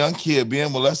be a young kid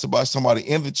being molested by somebody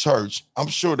in the church? I'm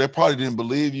sure they probably didn't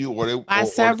believe you, By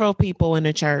several people in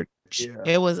the church. Yeah.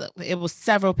 It was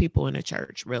several people in the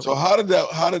church, really. So how did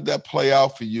that play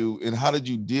out for you, and how did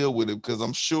you deal with it? Because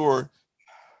I'm sure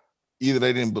either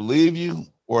they didn't believe you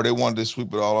or they wanted to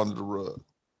sweep it all under the rug.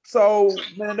 So,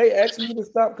 man, they asked me to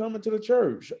stop coming to the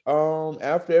church.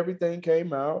 After everything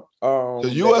came out. So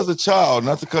you as a child,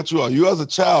 not to cut you off, you as a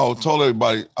child told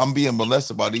everybody, I'm being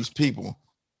molested by these people.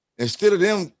 Instead of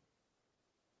them,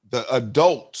 the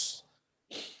adults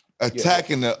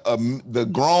attacking the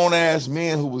grown ass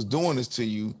men who was doing this to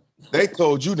you, they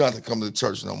told you not to come to the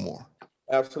church no more.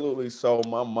 Absolutely. So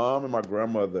my mom and my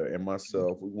grandmother and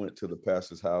myself, we went to the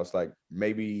pastor's house like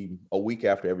maybe a week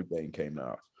after everything came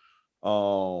out.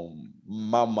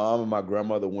 My mom and my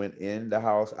grandmother went in the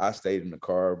house. I stayed in the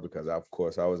car because of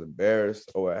course I was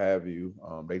embarrassed or what have you.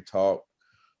 They talked.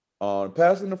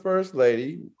 Pastor and the first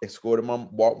lady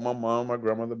walked my mom and my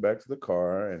grandmother back to the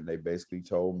car, and they basically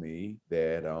told me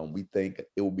that we think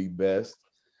it will be best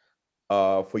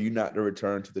for you not to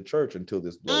return to the church until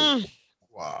this blows.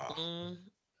 Wow.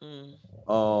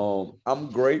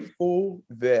 I'm grateful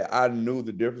that I knew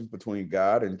the difference between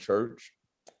God and church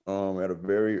at a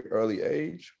very early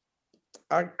age.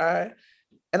 I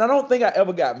don't think I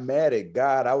ever got mad at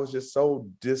God. I was just so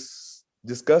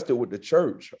disgusted with the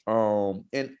church.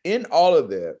 And in all of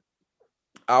that,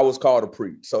 I was called to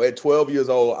preach. So at 12 years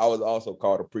old, I was also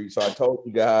called to preach. So I told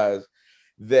you guys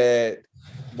that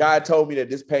God told me that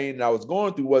this pain that I was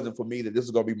going through wasn't for me, that this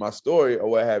was going to be my story or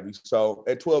what have you. So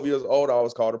at 12 years old, I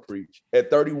was called to preach. At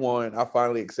 31, I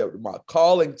finally accepted my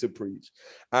calling to preach.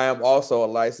 I am also a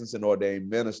licensed and ordained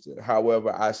minister.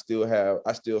 However, I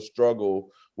still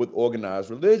struggle with organized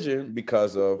religion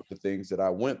because of the things that I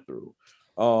went through.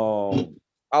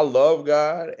 I love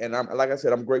God, and I'm, like I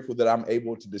said, I'm grateful that I'm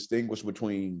able to distinguish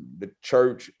between the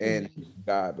church and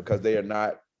God, because they are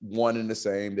not one and the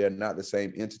same. They're not the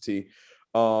same entity.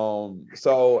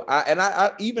 So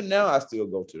I even now I still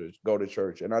go to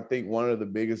church, and I think one of the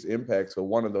biggest impacts, or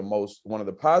one of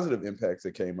the positive impacts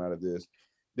that came out of this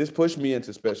pushed me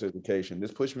into special education.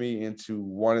 This pushed me into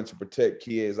wanting to protect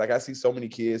kids. Like, I see so many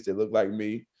kids that look like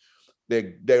me,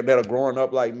 that are growing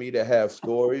up like me, that have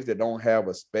stories, that don't have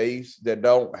a space, that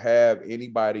don't have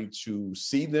anybody to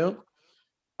see them.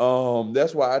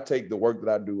 That's why I take the work that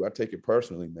I do, I take it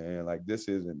personally, man. Like, this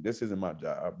isn't my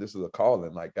job. This is a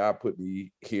calling. Like, God put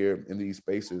me here in these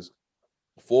spaces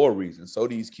for a reason, so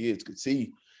these kids could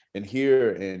see and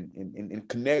hear and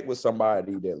connect with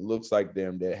somebody that looks like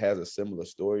them, that has a similar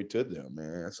story to them,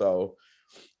 man. So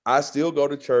I still go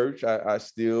to church. I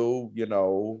still,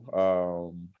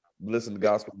 listen to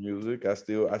gospel music.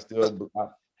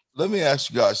 Let me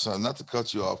ask you guys something, not to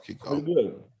cut you off, Kiko.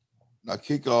 Good. Now,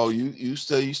 Kiko, you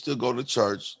say you still go to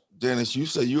church. Dennis, you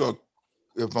say you are,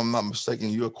 if I'm not mistaken,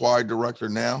 you're a choir director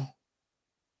now?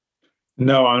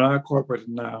 No, I'm not a corporate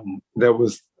now. That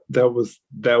was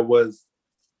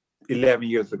 11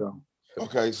 years ago.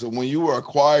 Okay, so when you were a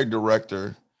choir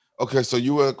director, so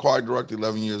you were a choir director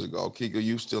 11 years ago. Kiko,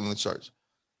 you still in the church.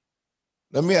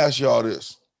 Let me ask you all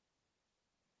this.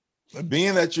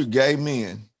 Being that you're gay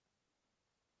men,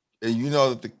 and you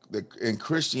know that in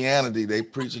Christianity, they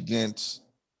preach against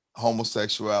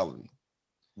homosexuality.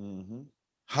 Mm-hmm.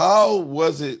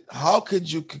 How could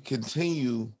you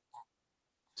continue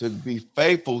to be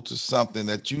faithful to something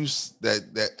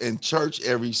that in church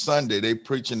every Sunday they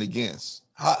preaching against?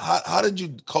 How did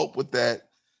you cope with that?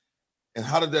 And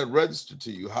how did that register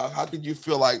to you? How could you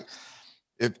feel like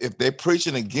if they're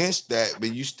preaching against that,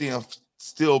 but you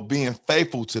still being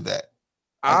faithful to that?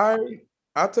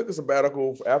 I took a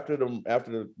sabbatical after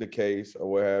the case or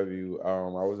what have you.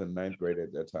 I was in 9th grade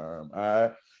at that time.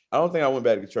 I don't think I went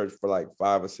back to church for like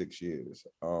 5 or 6 years.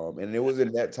 And it was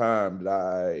in that time that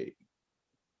I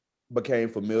became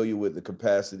familiar with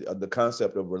the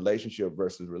concept of relationship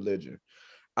versus religion.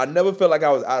 I never felt like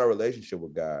I was out of relationship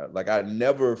with God. Like, I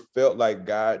never felt like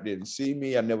God didn't see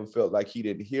me. I never felt like he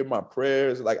didn't hear my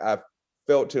prayers. Like, I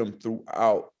felt him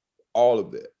throughout all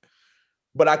of that.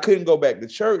 But I couldn't go back to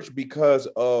church because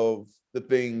of the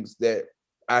things that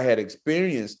I had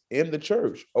experienced in the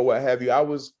church or what have you. I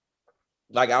was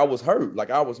hurt.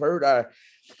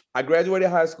 I graduated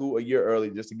high school a year early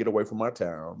just to get away from my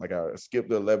town. Like, I skipped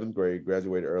the 11th grade,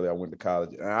 graduated early. I went to college,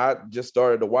 and I just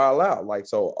started to wild out. Like,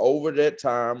 so over that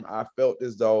time, I felt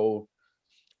as though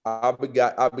I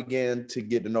began to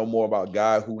get to know more about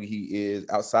God, who he is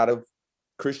outside of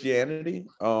Christianity,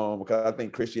 because I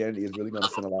think Christianity is really going to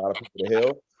send a lot of people to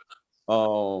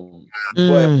hell.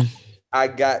 But I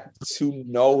got to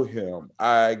know him.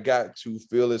 I got to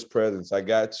feel his presence. I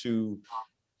got to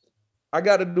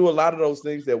do a lot of those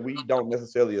things that we don't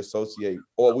necessarily associate,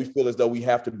 or we feel as though we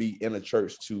have to be in a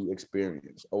church to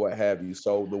experience or what have you.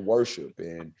 So the worship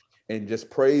and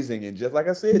just praising, and just like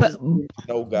I said, just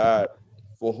know God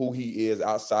for who he is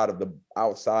outside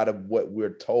of what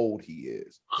we're told he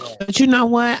is. But you know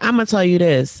what? I'm gonna tell you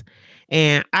this,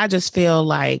 and I just feel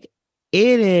like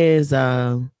it is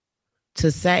to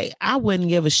say I wouldn't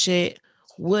give a shit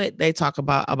what they talk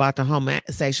about the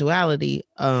homosexuality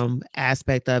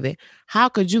aspect of it. How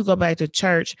could you go back to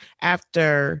church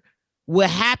after what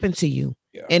happened to you?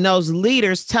 Yeah. And those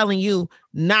leaders telling you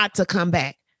not to come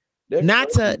back? Not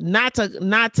to,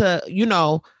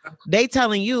 they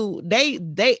telling you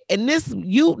and this,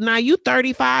 you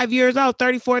 35 years old,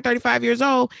 34, 35 years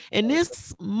old, and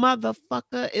this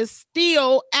motherfucker is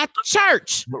still at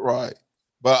church. Right.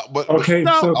 But okay,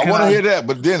 so I want to hear that.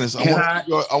 But Dennis, I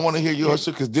want to hear yours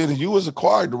too, because Dennis, you was a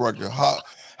choir director.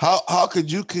 How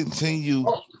could you continue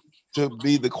to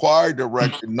be the choir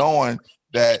director knowing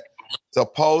that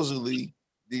supposedly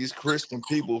these Christian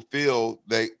people feel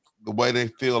the way they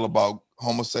feel about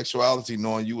homosexuality,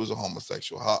 knowing you was a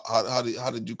homosexual? How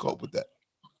did you cope with that?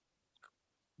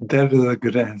 That is a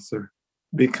good answer,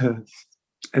 because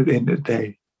at the end of the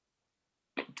day,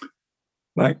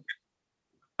 like,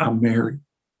 I'm married.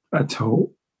 I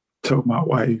told my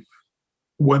wife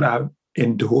what I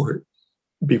endured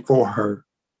before her.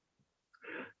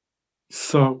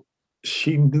 So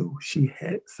she knew she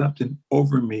had something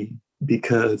over me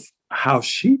because how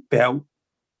she felt,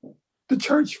 the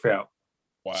church felt.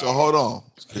 Wow. So hold on.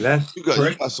 You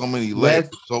got so many layers.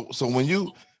 So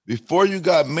when before you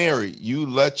got married, you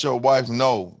let your wife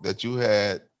know that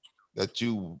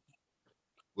you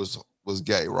was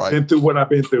gay, right? Been through what I've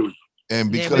been through.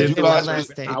 And because you guys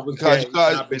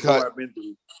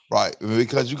right,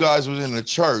 because you guys was in the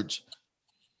church,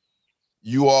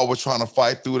 you all were trying to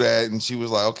fight through that, and she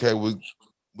was like, okay, we're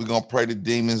gonna pray the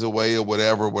demons away or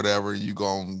whatever, you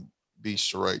gonna be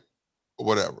straight or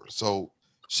whatever. So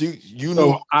you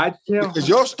knew. I tell because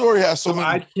your story has so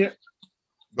many.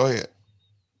 Go ahead.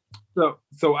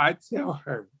 So I tell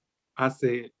her, I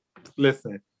said,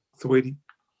 listen, sweetie,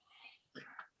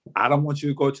 I don't want you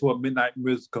to go to a midnight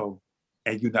musical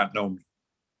and you not know me.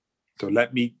 So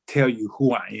let me tell you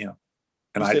who I am.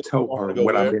 And I told her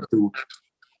what I've been through.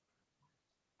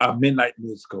 A midnight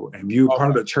musical. And you're part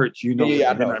of the church, you know.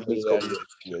 Yeah, midnight musical.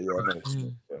 Yeah.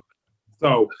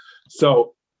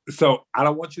 So I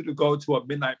don't want you to go to a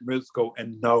midnight musical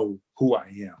and know who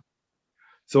I am.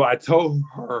 So I told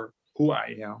her who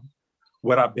I am,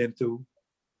 what I've been through.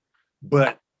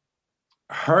 But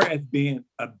her as being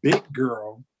a big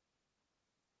girl,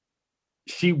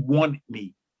 she wanted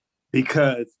me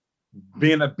because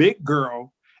being a big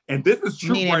girl, and this is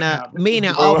true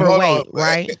meaning overweight,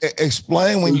 right?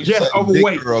 Explain when you say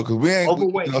overweight, big girl, because we ain't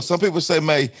overweight. You know, some people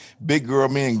say big girl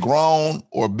meaning grown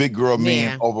or big girl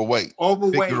meaning overweight.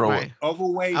 Overweight, big girl right?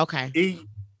 Overweight. Okay.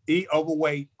 E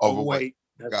overweight.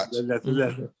 Gotcha. That's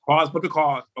cause for the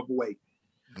cause overweight.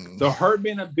 Mm. So her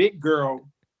being a big girl,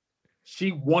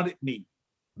 she wanted me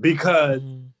because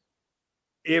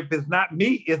if it's not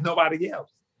me, it's nobody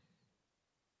else.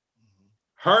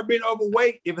 Her being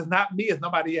overweight, if it's not me, it's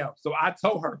nobody else. So I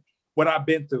told her what I've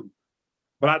been through.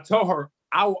 But I told her,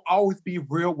 I will always be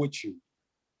real with you.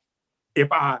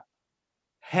 If I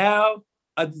have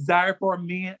a desire for a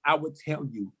man, I would tell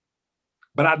you.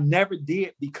 But I never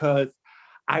did because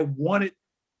I wanted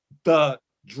the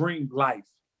dream life.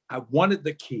 I wanted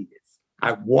the kids.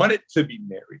 I wanted to be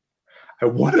married. I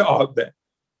wanted all that.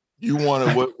 You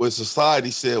wanted what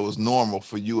society said was normal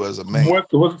for you as a man.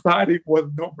 What society was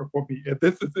normal for me. And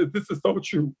this is so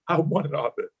true. I wanted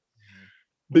all that.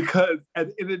 Because at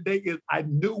the end of the day, I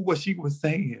knew what she was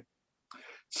saying.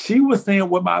 She was saying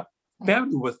what my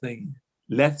family was saying.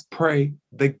 Let's pray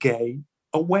the gay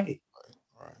away.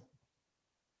 Right.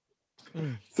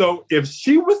 So if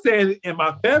she was saying it and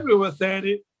my family was saying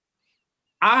it,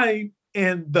 I'm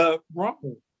in the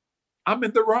wrong. I'm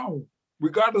in the wrong.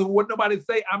 Regardless of what nobody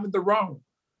say, I'm in the wrong.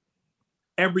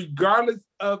 And regardless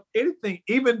of anything,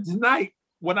 even tonight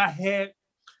when I had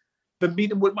the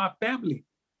meeting with my family,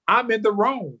 I'm in the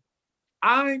wrong.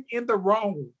 I'm in the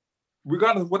wrong,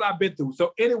 regardless of what I've been through.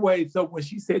 So anyway, so when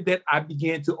she said that, I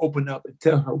began to open up and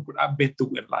tell her what I've been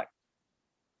through in life.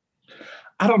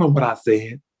 I don't know what I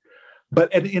said,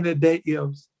 but at the end of the day,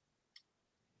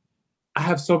 I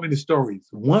have so many stories.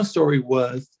 One story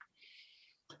was,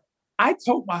 I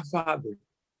told my father,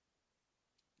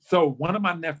 so one of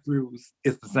my nephews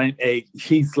is the same age.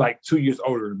 He's like 2 years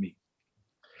older than me.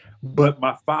 But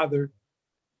my father,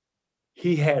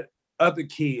 he had other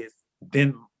kids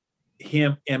than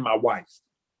him and my wife.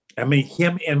 I mean,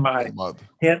 him and my mother.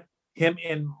 Him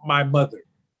and my mother.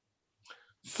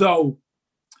 So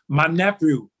my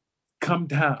nephew come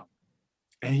down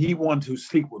and he wanted to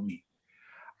sleep with me.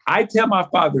 I tell my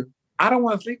father, I don't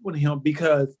want to sleep with him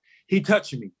because he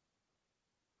touched me.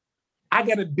 I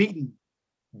got to beat him.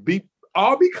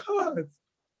 All because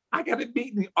I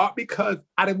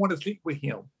didn't want to sleep with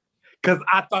him. Because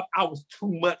I thought I was too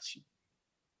much.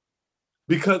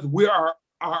 Because we are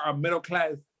a middle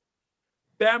class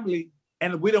family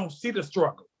and we don't see the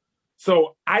struggle.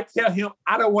 So I tell him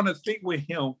I don't want to sleep with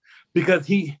him because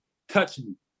he touched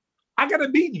me. I got to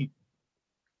beat him.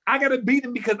 I got to beat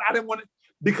him because I didn't want to,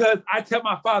 because I tell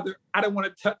my father I don't want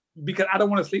to touch, because I don't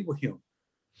want to sleep with him.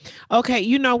 Okay,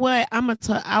 you know what?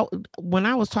 When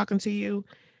I was talking to you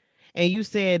and you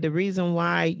said the reason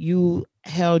why you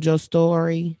held your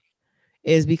story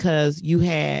is because you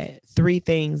had 3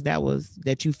 things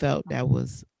that you felt that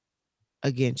was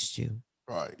against you.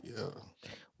 Right, yeah.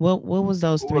 What was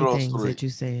those 3 things that you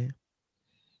said?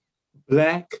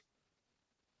 Black,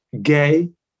 gay,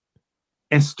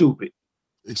 and stupid.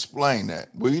 Explain that.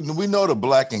 We know the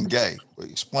black and gay,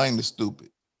 but explain the stupid.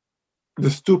 The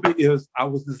stupid is I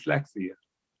was dyslexia.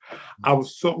 I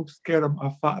was so scared of my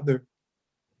father.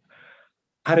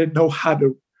 I didn't know how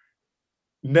to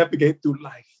navigate through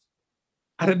life.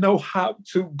 I didn't know how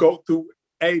to go through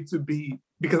A to B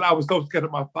because I was so scared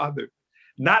of my father.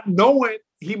 Not knowing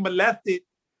he molested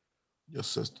your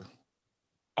sister.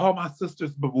 all my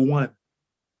sisters but one.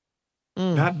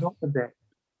 Not knowing that.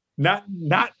 Not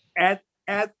as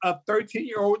a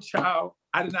 13-year-old child,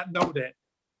 I did not know that.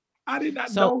 I did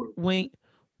not know.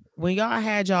 When y'all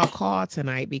had y'all call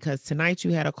tonight, because tonight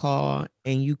you had a call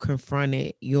and you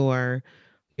confronted your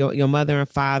mother and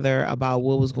father about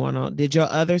what was going on. Did your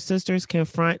other sisters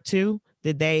confront too?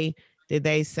 Did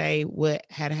they say what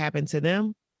had happened to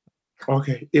them?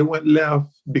 Okay, it went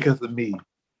left because of me.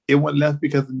 It went left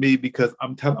because of me because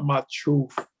I'm telling my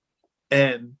truth,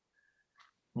 and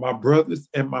my brothers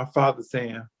and my father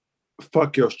saying,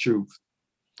 "Fuck your truth.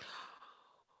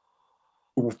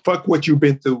 Fuck what you've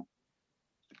been through.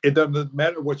 It doesn't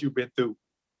matter what you've been through.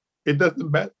 It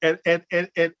doesn't matter."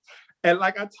 And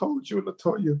like I told you,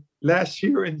 Latoya, last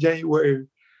year in January,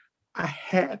 I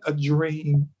had a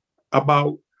dream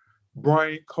about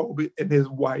Brian Colby and his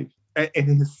wife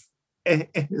and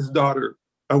his daughter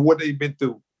and what they've been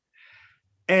through.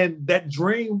 And that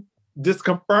dream just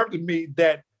confirmed to me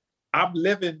that I'm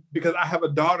living because I have a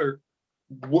daughter.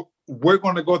 We're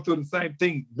going to go through the same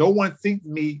thing. No one sees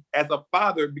me as a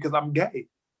father because I'm gay.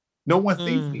 No one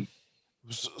sees me.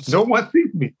 No one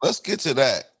sees me. Let's get to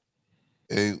that.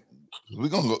 And we're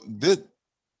gonna go.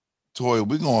 Toya,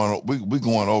 we're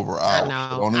going over hours. I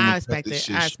know. I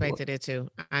expected it too.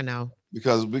 I know.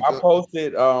 Because I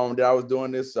posted that I was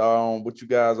doing this with you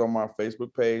guys on my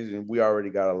Facebook page, and we already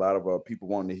got a lot of people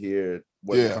wanting to hear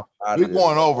what. Yeah, we're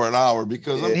going over an hour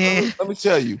because let me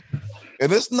tell you,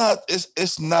 and it's not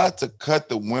to cut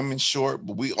the women short,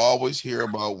 but we always hear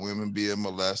about women being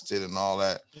molested and all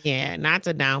that. Yeah, not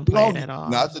to downplay it at all.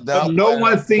 Not to downplay. No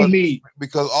one see me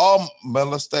because all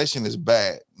molestation is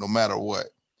bad, no matter what.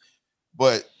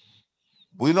 But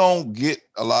we don't get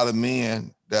a lot of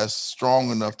men that's strong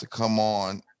enough to come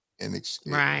on and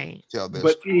tell this.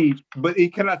 But E,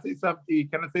 can I say something?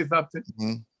 Can I say something?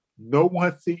 Mm-hmm. No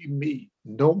one see me.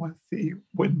 No one see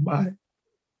when my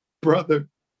brother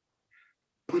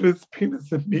put his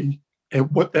penis in me and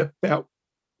what that felt.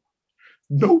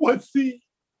 No one see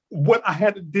what I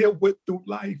had to deal with through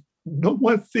life. No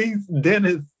one sees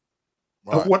Dennis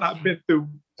of what I've been through.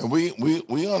 And we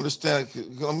understand.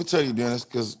 Let me tell you, Dennis,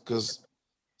 because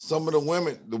some of the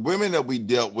women that we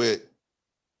dealt with,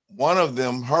 one of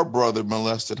them, her brother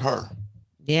molested her.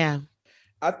 Yeah.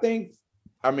 I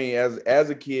mean,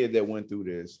 as a kid that went through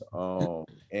this,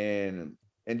 and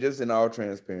just in all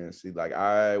transparency, like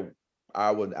I've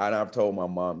told my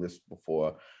mom this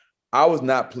before, I was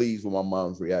not pleased with my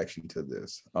mom's reaction to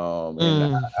this.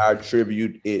 And I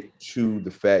attribute it to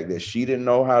the fact that she didn't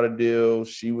know how to deal.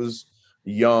 She was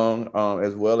young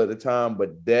as well at the time,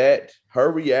 but that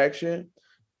her reaction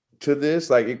to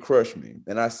this, like, it crushed me.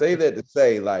 And I say that to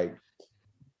say, like,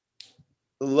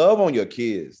 love on your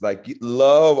kids,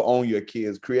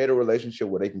 create a relationship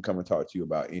where they can come and talk to you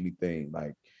about anything.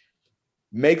 Like,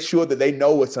 make sure that they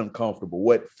know what's uncomfortable,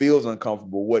 what feels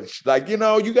uncomfortable,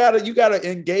 you gotta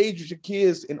engage with your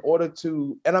kids in order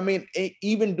to, and I mean,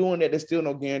 even doing that, there's still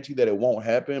no guarantee that it won't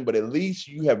happen, but at least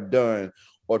you have done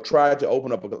or tried to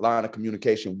open up a line of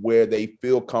communication where they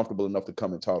feel comfortable enough to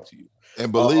come and talk to you.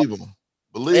 And believe them.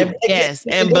 Believe them. Yes,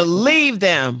 and believe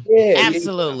them. Yeah,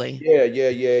 absolutely.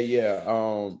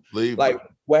 Yeah.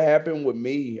 What happened with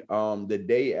me the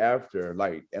day after,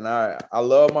 like, and I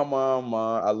love my mom,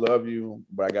 I love you,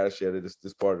 but I gotta share this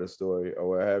part of the story or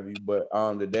what have you. But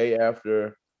the day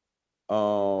after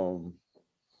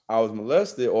I was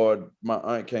molested, or my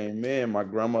aunt came in, my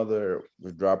grandmother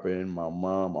was dropping my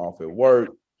mom off at work.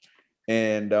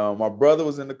 And my brother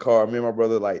was in the car. Me and my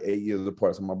brother like 8 years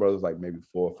apart. So my brother's like maybe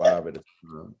 4 or 5 at the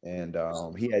time. And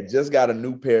he had just got a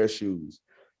new pair of shoes.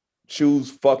 Shoes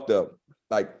fucked up.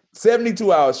 Like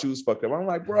 72 hours, shoes fucked up. I'm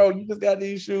like, bro, you just got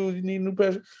these shoes. You need a new pair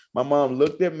of shoes. My mom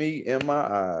looked at me in my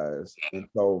eyes and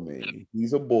told me,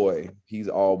 he's a boy. He's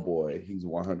all boy. He's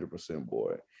 100%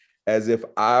 boy. As if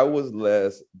I was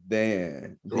less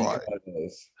than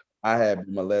because I had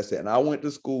been molested. And I went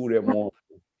to school that morning.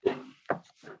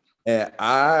 And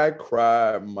I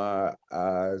cried my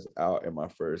eyes out in my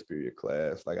first period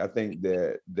class. Like, I think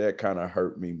that kind of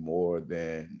hurt me more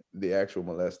than the actual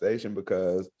molestation,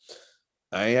 because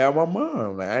I ain't have my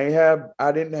mom. Like,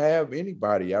 I didn't have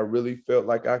anybody I really felt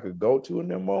like I could go to in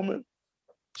that moment.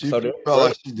 You felt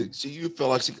like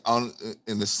she,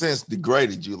 in a sense,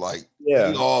 degraded you. Like,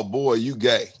 you all boy, you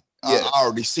gay. Yeah. I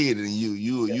already see it in you.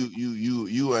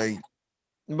 You ain't.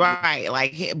 Right,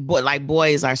 like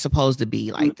boys are supposed to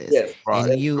be like this,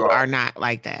 and you are not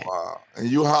like that. Wow. And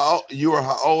you were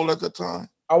how old at the time?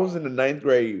 I was in the 9th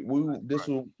grade. I was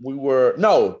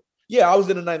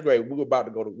in the 9th grade. We were about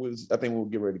to go to. I think we were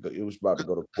getting ready to go. It was about to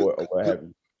go to court or what have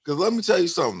you. Because let me tell you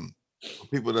something, for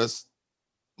people that's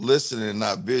listening and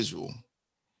not visual.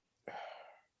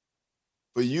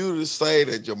 For you to say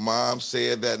that your mom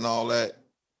said that and all that,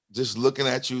 just looking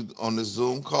at you on the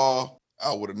Zoom call,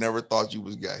 I would have never thought you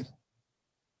was gay.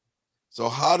 So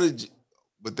how did you,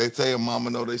 but they say a mama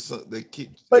know they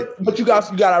keep. But you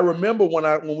gotta remember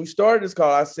when we started this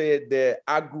call, I said that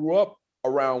I grew up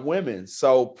around women.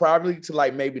 So probably to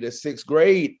like maybe the 6th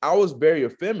grade, I was very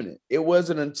effeminate. It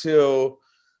wasn't until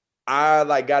I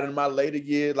like got in my later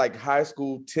years, like high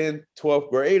school, 10th, 12th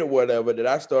grade or whatever, that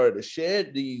I started to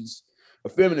shed these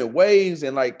effeminate ways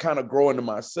and like kind of grow into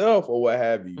myself or what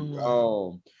have you.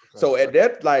 Mm-hmm. So at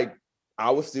that, like I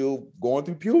was still going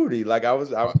through puberty. Like I'm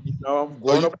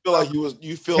growing up. Feel like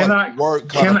you feel like you weren't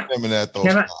kind of feminine at those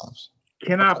times.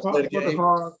 Can I pause for the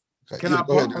pause? Okay. Can I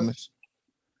go ahead, pause? Dennis.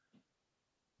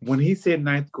 When he said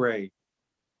 9th grade,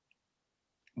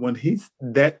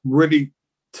 that really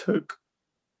took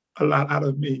a lot out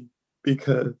of me,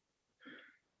 because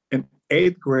in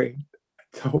 8th grade, I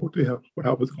told them what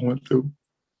I was going through.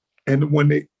 And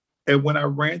when I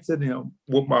ran to them,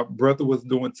 what my brother was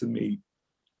doing to me,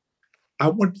 I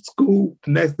went to school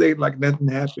the next day like nothing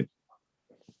happened.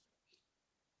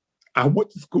 I went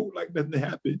to school like nothing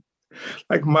happened.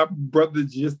 Like my brother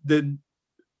just didn't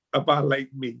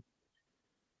violate me.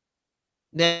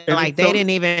 They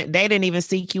didn't even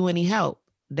seek you any help.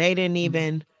 They didn't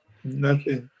even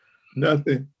nothing.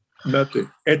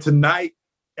 And tonight,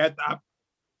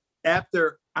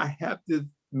 after I have to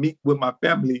meet with my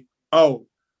family, I'm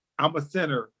a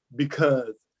sinner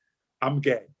because I'm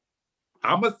gay.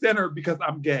 I'm a sinner because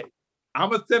I'm gay.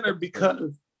 I'm a sinner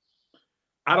because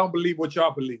I don't believe what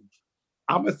y'all believe.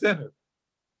 I'm a sinner.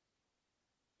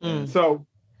 So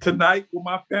tonight with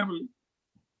my family,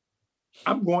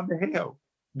 I'm going to hell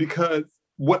because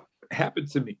what happened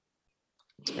to me.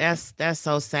 That's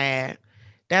so sad.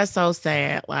 That's so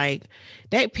sad. Like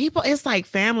people, it's like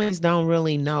families don't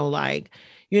really know. Like,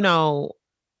 you know,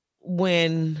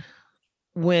 when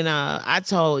I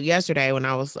told yesterday when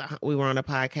we were on a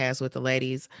podcast with the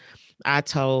ladies, I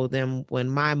told them when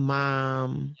my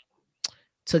mom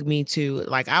took me to,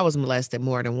 like, I was molested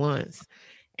more than once.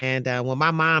 And when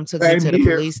my mom took me to the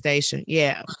police station,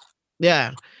 yeah.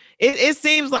 It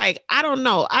seems like, I don't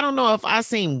know if I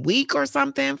seem weak or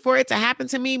something for it to happen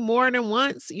to me more than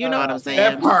once. You know what I'm saying?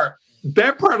 That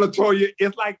part, LaToya,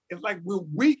 it's like we're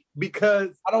weak because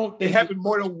I don't think it happened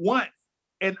more than once.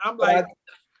 And I'm like,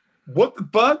 what the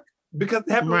fuck? Because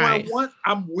it happened more than once,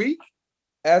 I'm weak?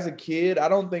 As a kid, I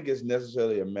don't think it's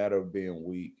necessarily a matter of being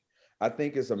weak. I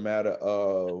think it's a matter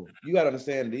of, you got to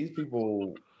understand, these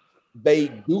people, they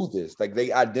do this. Like,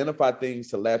 they identify things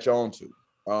to latch on to.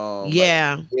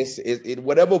 Yeah. Like it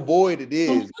whatever void it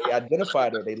is, they identify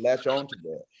that, they latch on to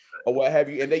that or what have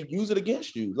you, and they use it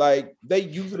against you. Like, they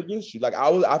use it against you. Like,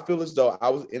 I feel as though I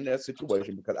was in that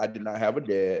situation because I did not have a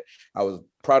dad. I was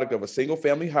product of a single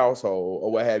family household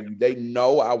or what have you. They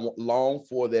know I long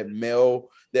for that male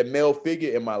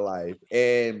figure in my life,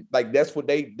 and like that's what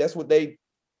they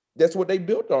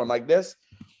built on. Like that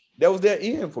was their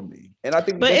end for me. And I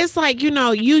think, but it's like,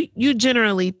 you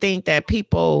generally think that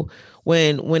people,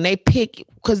 when they pick,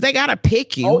 because they gotta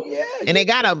pick you, and they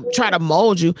gotta try to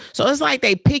mold you. So it's like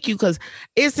they pick you because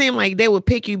it seemed like they would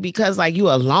pick you because like you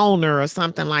a loner or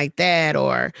something like that,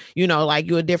 or like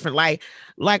you a different, like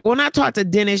when I talked to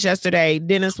Dennis yesterday,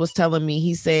 Dennis was telling me,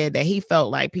 he said that he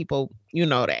felt like people,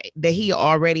 that he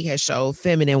already had showed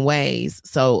feminine ways.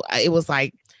 So it was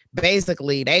like,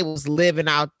 basically they was living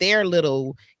out their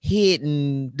little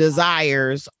hidden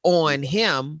desires on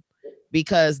him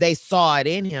because they saw it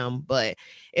in him. But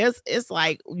it's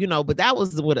like, but that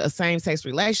was with a same-sex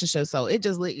relationship. So it's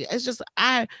just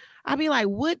I be like,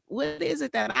 what is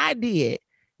it that I did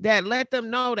that let them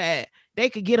know that they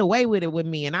could get away with it with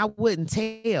me and I wouldn't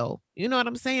tell? You know what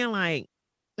I'm saying? Like,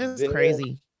 it's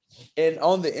crazy. And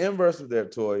on the inverse of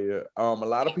that, Toya, a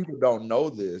lot of people don't know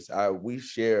this. We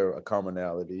share a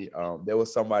commonality. There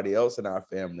was somebody else in our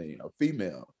family, a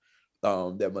female,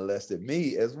 that molested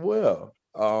me as well.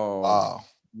 Wow.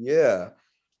 Yeah.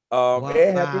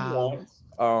 It happened once.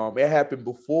 It happened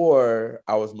before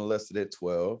I was molested at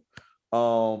 12.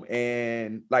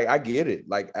 And like, I get it.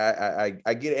 Like, I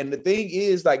get it. And the thing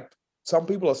is, like, some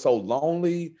people are so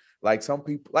lonely. Like, some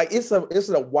people, like, it's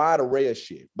a wide array of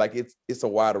shit. Like, it's a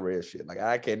wide array of shit. Like,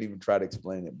 I can't even try to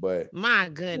explain it, but my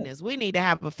goodness, we need to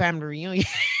have a family reunion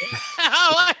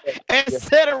and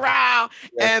sit around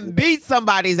and beat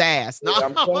somebody's ass. No,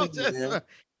 I'm telling you,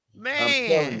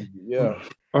 man. Yeah.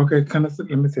 Okay, let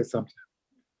me say something.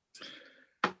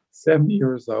 7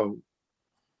 years old,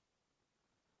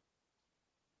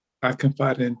 I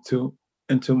confided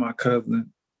into my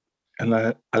cousin, and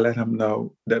I let him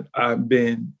know that I've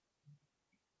been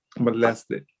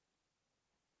molested.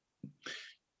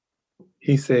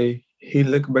 He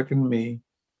looked back at me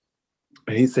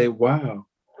and he said, wow,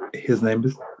 his name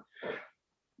is,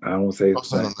 I don't want to say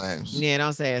his name. Names. Yeah,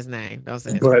 don't say his name. Don't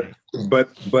say his But name.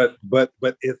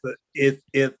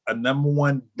 it's a number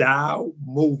one Dow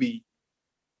movie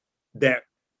that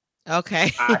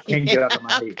Okay. I can't get out of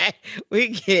my head. Okay. We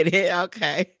get it.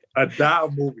 Okay. A Dow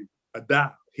movie. A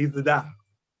Dow. He's a Dow.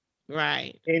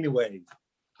 Right. Anyway,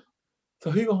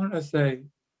 so he gonna say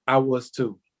I was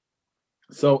too.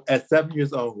 So at 7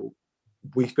 years old,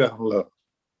 we fell in love.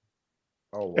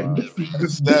 Oh wow. And this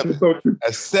is Seven. so true. At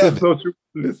This is 7. so true.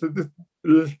 Listen, this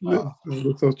is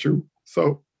so true.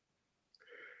 So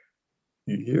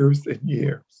years and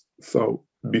years. So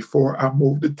before I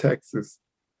moved to Texas,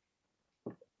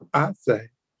 I say,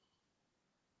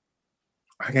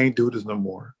 I can't do this no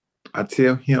more. I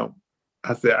tell him,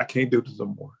 I said, I can't do this no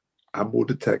more. I moved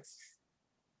to Texas.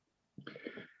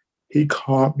 He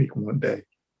called me one day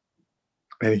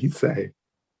and he said,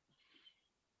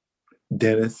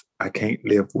 Dennis, I can't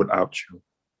live without you.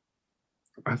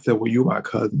 I said, well, you my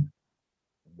cousin.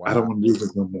 Wow. I don't want to do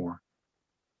this no more.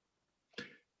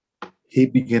 He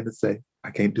began to say, I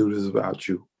can't do this without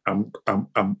you. I'm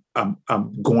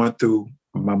going through,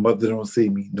 my mother don't see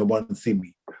me, no one see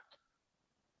me.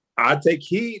 I take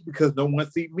heed because no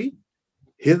one see me.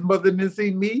 His mother didn't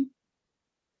see me.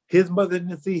 His mother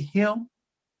didn't see him.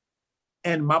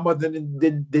 And my mother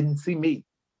didn't see me.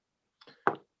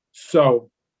 So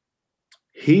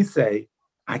he say,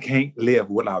 I can't live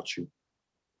without you.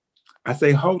 I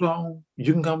say, hold on,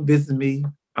 you can come visit me.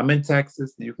 I'm in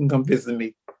Texas, you can come visit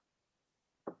me.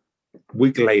 A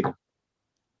week later,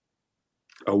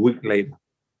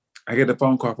 I get a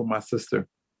phone call from my sister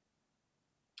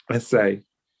and say,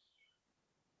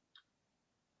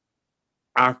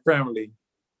 our family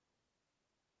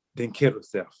didn't kill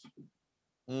himself.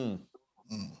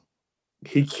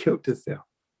 He killed himself.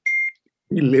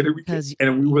 He literally,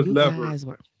 and we was lovers.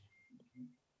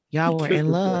 Y'all were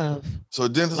in love. So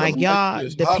Dennis, like y'all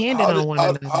depended on one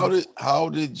another. How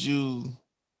did you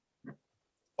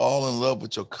fall in love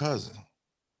with your cousin?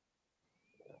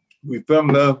 We fell in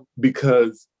love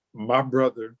because my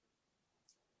brother,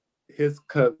 his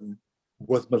cousin,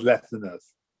 was molesting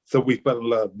us. So we fell in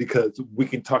love because we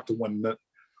can talk to one another.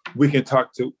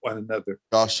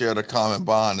 Y'all shared a common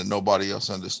bond that nobody else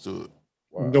understood.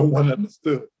 Wow. No one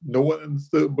understood. No one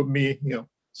understood but me and him.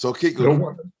 So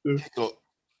Kiko,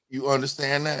 you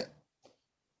understand that?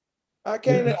 I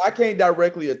can't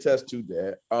directly attest to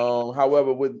that.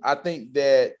 However, I think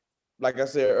that, like I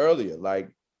said earlier,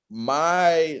 like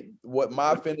my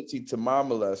affinity to my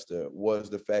molester was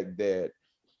the fact that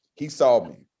he saw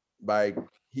me. Like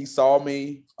he saw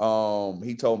me.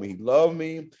 He told me he loved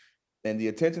me. And the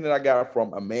attention that I got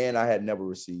from a man I had never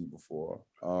received before.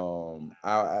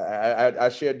 I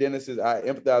share Dennis's, I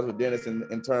empathize with Dennis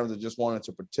in terms of just wanting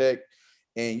to protect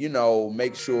and,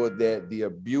 make sure that the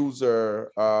abuser,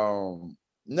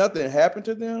 nothing happened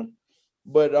to them.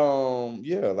 But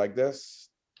like that's,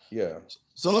 yeah.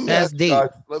 So let me ask you guys,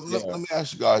 let me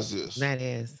ask you guys this. That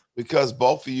is. Because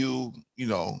both of you,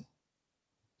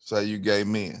 say you gay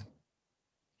men.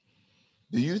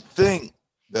 Do you think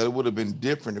that it would have been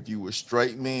different if you were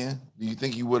straight men? Do you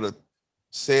think you would have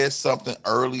said something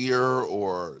earlier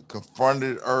or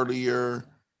confronted earlier?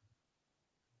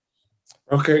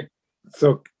 Okay,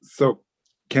 so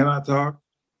can I talk?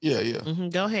 Yeah. Mm-hmm.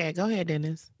 Go ahead,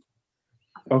 Dennis.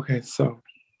 Okay, so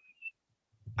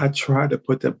I tried to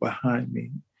put that behind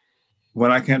me.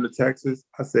 When I came to Texas,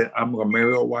 I said, I'm gonna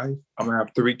marry a wife, I'm gonna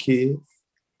have 3 kids,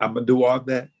 I'm gonna do all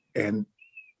that. And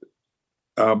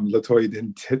LaToya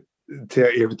didn't tell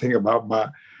everything about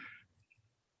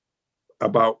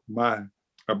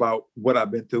what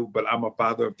I've been through, but I'm a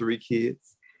father of 3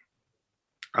 kids.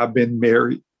 I've been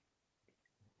married.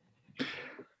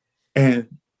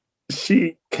 And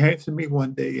she came to me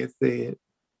one day and said,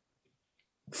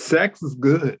 sex is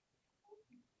good,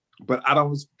 but I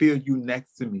don't feel you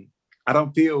next to me. I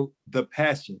don't feel the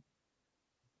passion.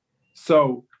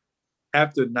 So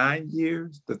after 9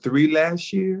 years, the 3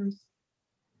 last years,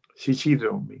 she cheated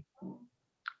on me.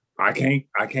 I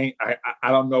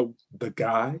don't know the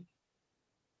guy,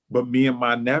 but me and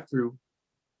my nephew,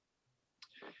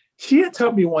 she had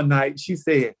told me one night, she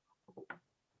said,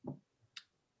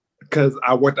 because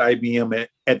I worked at IBM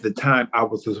at the time, I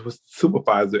was a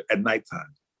supervisor at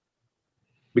nighttime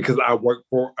because I worked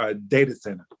for a data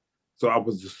center. So I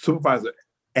was a supervisor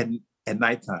at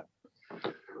nighttime.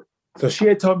 So she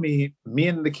had told me, me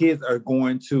and the kids are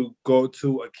going to go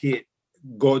to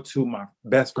my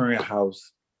best friend's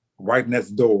house right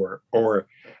next door or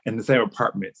in the same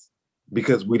apartments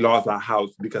because we lost our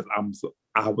house because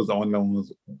I was the only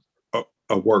ones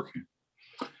working.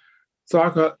 So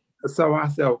I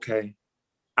said, okay.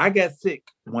 I got sick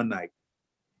one night.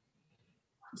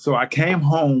 So I came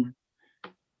home.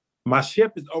 My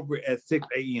shift is over at 6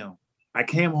 a.m. I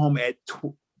came home at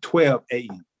 12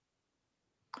 a.m.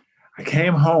 I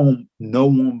came home, no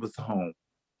one was home.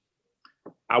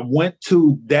 I went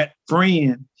to that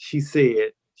friend, she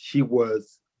said she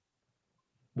was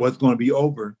going to be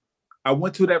over. I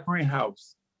went to that friend's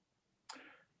house.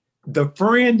 The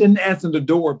friend didn't answer the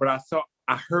door, but I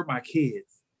heard my kids.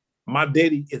 My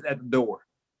daddy is at the door.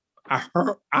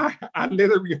 I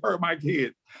literally heard my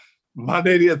kids. My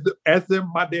daddy is answering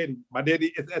my daddy. My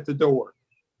daddy is at the door.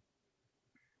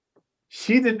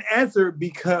 She didn't answer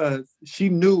because she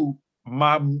knew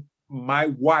my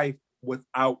wife was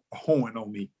out hoeing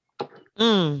on me.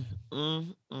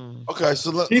 Okay,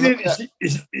 so she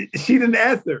didn't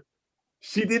answer.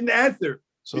 She didn't answer.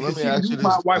 So let me ask you this.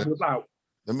 My wife was out.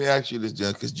 Let me ask you this,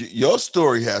 Jen, because your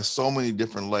story has so many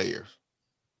different layers.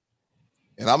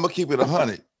 And I'm gonna keep it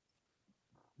 100.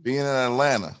 Being in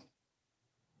Atlanta.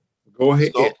 Go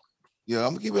ahead. So, yeah,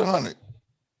 I'm gonna keep it 100.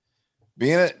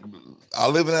 I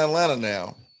live in Atlanta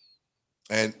now,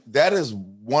 and that is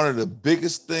one of the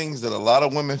biggest things that a lot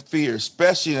of women fear,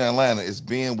 especially in Atlanta, is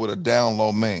being with a down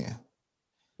low man.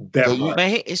 But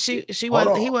he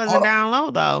wasn't down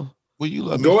low though. Will you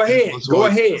let me go ahead? Go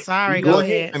ahead. Sorry, go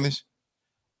ahead. Finish.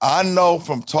 I know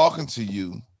from talking to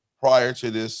you prior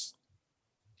to this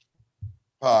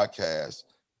podcast,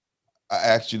 I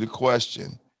asked you the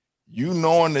question. You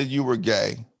knowing that you were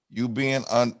gay, you being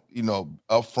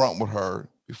upfront with her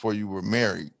before you were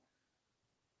married.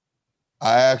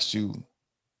 I asked you,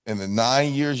 in the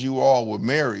 9 years you all were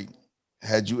married,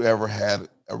 had you ever had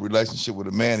a relationship with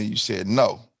a man? And you said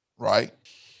no, right?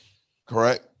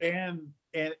 Correct? And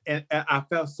I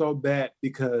felt so bad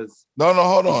because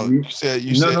hold on. You said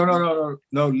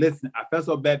no. Listen, I felt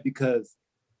so bad because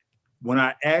when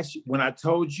I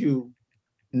told you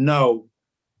no,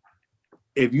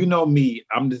 if you know me,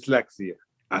 I'm dyslexia.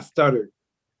 I stuttered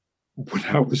when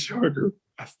I was younger.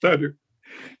 I stuttered,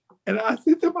 and I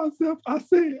said to myself, I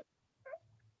said,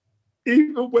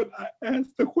 even when I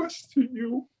asked the question to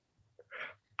you,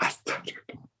 I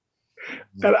stuttered,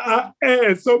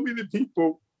 and so many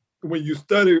people. When you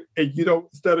stutter and you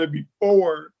don't stutter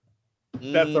before,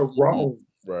 that's a wrong.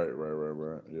 Right.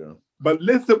 Yeah. But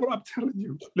listen what I'm telling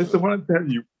you.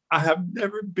 I have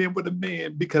never been with a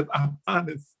man because I'm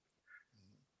honest.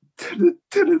 To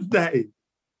this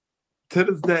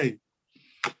day,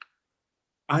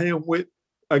 I am with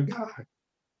a guy.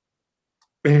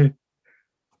 And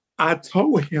I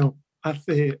told him, I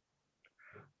said,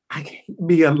 I can't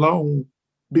be alone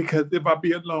because if I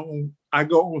be alone, I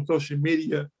go on social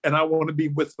media and I want to be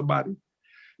with somebody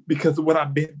because of what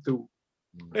I've been through.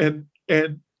 And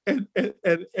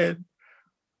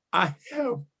I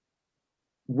have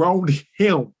wronged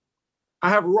him. I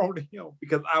have wronged him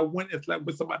because I went and slept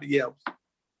with somebody else.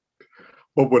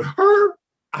 But with her,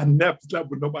 I never slept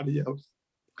with nobody else.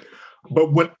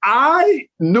 But when I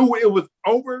knew it was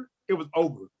over, it was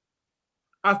over.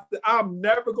 I said, I'm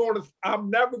never gonna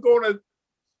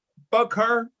fuck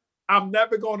her. I'm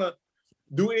never gonna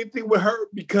do anything with her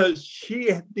because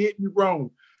she did me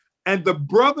wrong. And the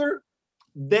brother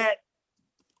that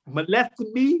molested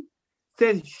me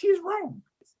said she's wrong.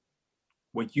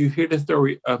 When you hear the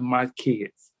story of my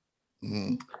kids,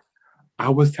 I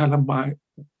was telling my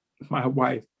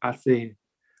wife, I said,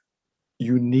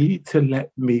 you need to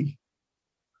let me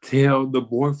tell the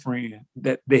boyfriend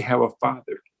that they have a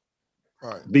father.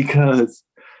 Right. Because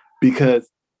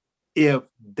if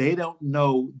they don't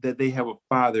know that they have a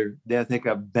father, they'll take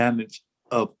advantage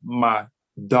of my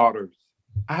daughters.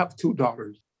 I have 2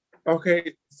 daughters.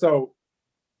 Okay,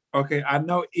 I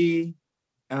know E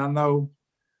and I know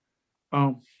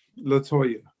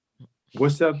LaToya.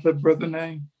 What's that little brother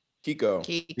name?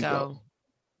 Kiko.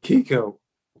 Kiko,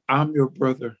 I'm your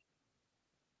brother.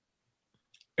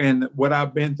 And what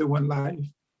I've been through in life,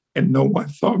 and no one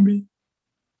saw me.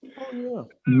 Oh, yeah.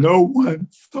 No one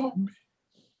saw me.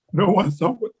 No one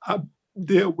saw what I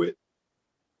deal with.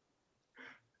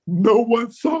 No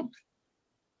one saw me.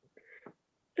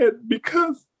 And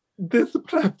because this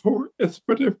platform is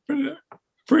for the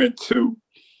friend to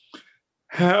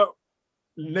have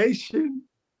nation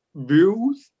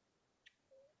views,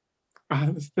 I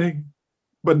understand.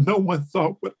 But no one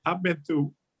saw what I've been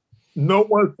through. No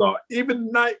one saw,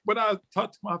 even night when I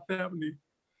talked to my family,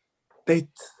 they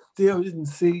still didn't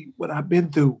see what I've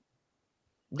been through.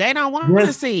 They don't want to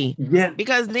Yes. see Yes.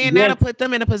 because then Yes. that'll put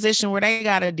them in a position where they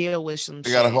got to deal with some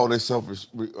They got to shit. hold themselves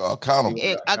accountable.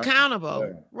 Accountable.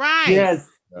 Yeah. Right. Yes.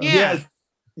 Yeah. Yes.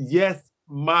 Yes.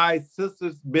 My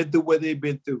sisters been through what they've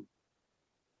been through.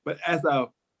 But as a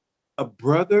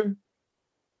brother,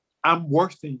 I'm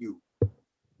worse than you.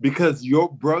 Because your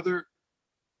brother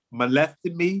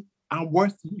molested me, I'm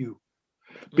worse than you.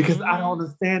 Because I don't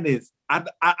understand this. I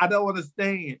don't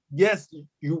understand. Yes,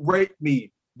 you raped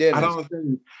me. Dennis, I don't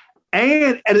understand.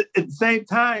 And at the same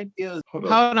time,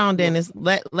 Hold on, Dennis.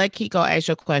 Let Kiko ask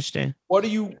your question. what are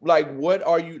you like? What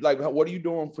are you like? What are you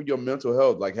doing for your mental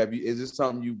health? Like, is this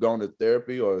something you've gone to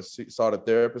therapy or saw the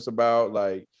therapist about?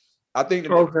 Like, I think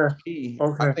Okay.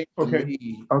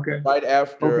 right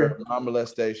after my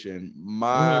molestation,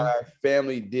 my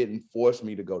family didn't force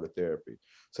me to go to therapy.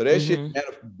 So that shit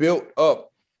built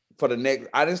up for the next.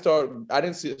 I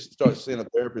didn't start seeing a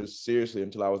therapist seriously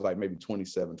until I was like maybe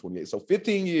 27, 28. So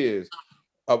 15 years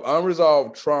of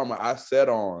unresolved trauma I sat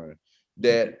on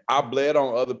that I bled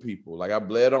on other people. Like I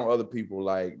bled on other people.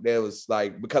 Like there was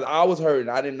like, because I was hurt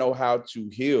and I didn't know how to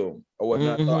heal or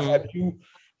whatnot. So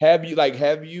have you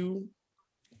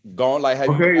gone like,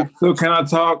 so can I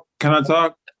talk?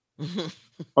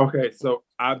 Okay, so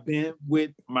I've been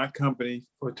with my company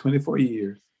for 24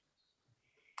 years.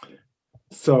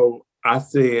 So I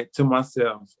said to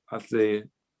myself, I'm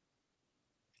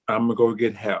gonna go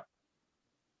get help.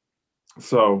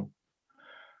 So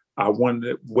I went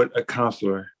with a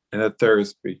counselor and a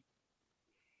therapist,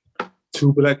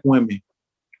 2 Black women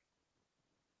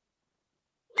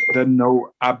that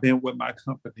know I've been with my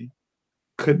company,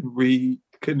 couldn't read,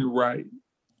 couldn't write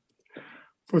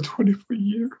for 24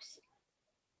 years.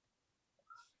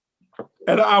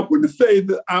 And I wouldn't say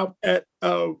that I'm at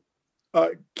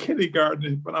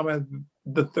kindergarten, but I'm at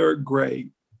the 3rd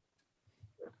grade.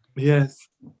 Yes,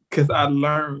 because I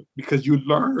learned, because you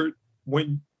learn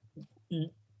when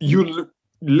you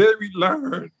literally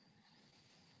learn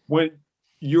when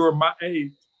you're my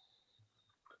age.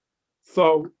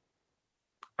 So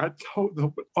I told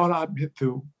them all I've been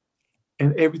through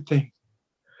and everything.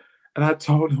 And I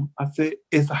told them, I said,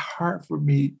 it's hard for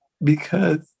me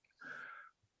because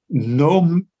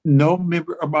no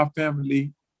member of my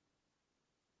family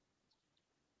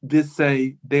did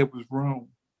say they was wrong.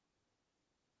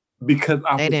 Because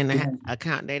they didn't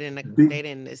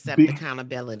accept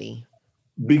accountability.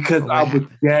 Because I was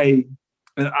gay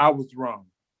and I was wrong.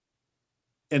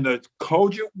 In the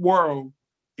culture world,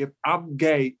 if I'm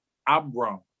gay, I'm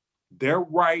wrong. They're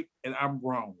right and I'm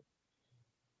wrong.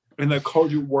 In the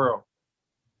culture world.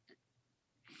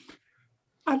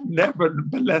 I never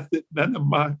molested none of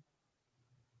my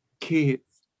kids.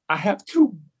 I have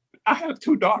two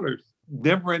daughters,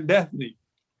 Denver and Destiny.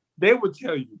 They would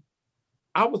tell you,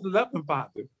 I was a loving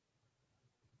father.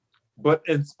 But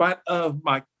in spite of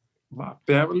my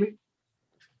family,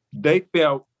 they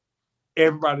felt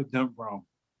everybody done wrong.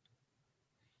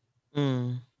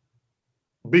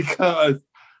 Because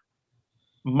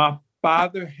my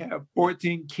father had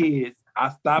 14 kids.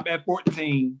 I stopped at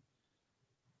 14.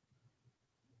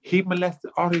 He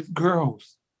molested all his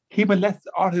girls.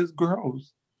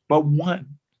 But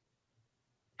one.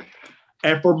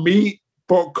 And for me,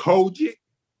 for Kojic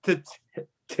to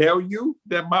tell you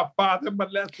that my father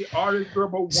molested all his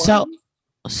girls but one.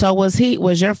 So was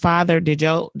your father, did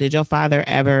your father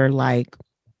ever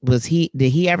did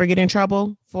he ever get in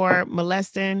trouble for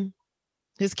molesting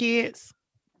his kids?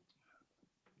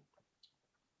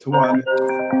 Tawana,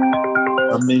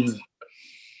 I mean,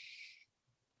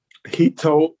 he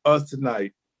told us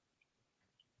tonight,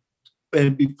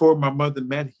 and before my mother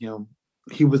met him,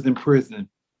 he was in prison.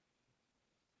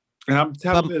 And I'm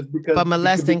telling this because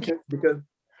molesting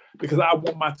because I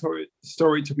want my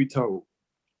story to be told.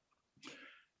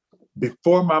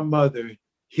 Before my mother,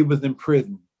 he was in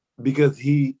prison because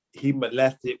he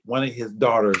molested one of his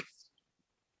daughters.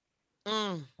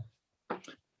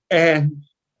 And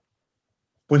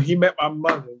when he met my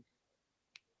mother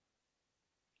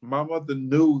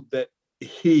knew that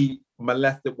he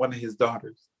molested one of his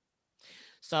daughters.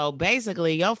 So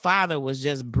basically, your father was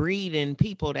just breeding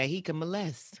people that he could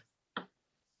molest.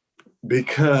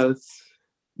 Because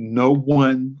no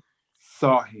one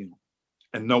saw him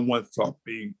and no one saw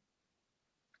me.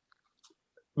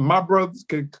 My brothers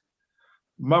can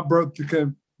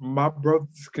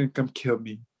come kill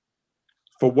me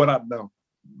for what I know.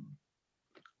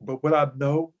 But what I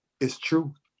know is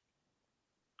truth.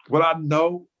 What I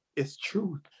know is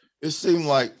truth. It seemed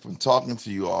like from talking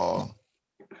to you all,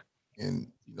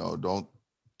 and don't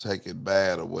take it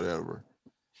bad or whatever,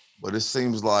 but it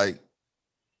seems like,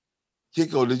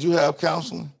 Kiko, did you have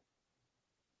counseling?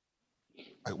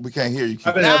 We can't hear you.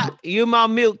 I've been Kiko. Nah, you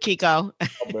on mute, Kiko.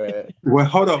 My bad. Well,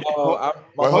 hold up.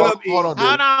 Wait, Hold up, E. hold on,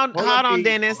 Dennis. Hold on, E.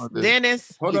 Dennis. Hold on, Dennis.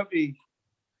 Dennis. Hold up, E.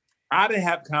 I didn't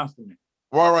have counseling.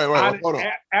 Right. Hold on.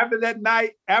 After that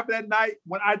night,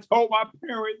 when I told my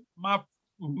parents,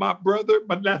 my brother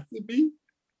molested me,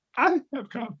 I didn't have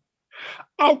counseling.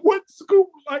 I went to school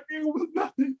like it was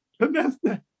nothing the next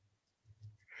day.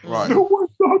 Right. No one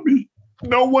saw me.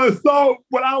 No one saw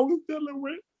what I was dealing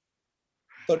with.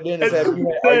 So Dennis,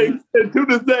 And to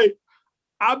this day,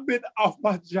 I've been off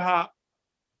my job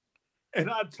in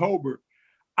October.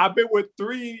 I've been with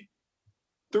three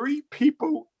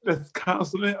people that's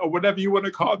counseling or whatever you want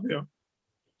to call them.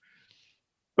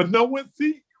 But no one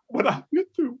see what I've been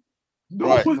through. No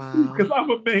Right. one see because I'm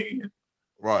a man.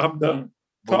 Right. I'm done.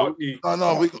 Talking.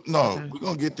 We're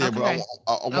gonna get there, Okay.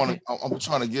 but I'm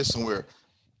trying to get somewhere.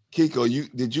 Kiko,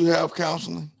 did you have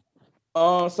counseling?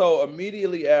 So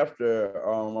immediately after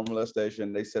my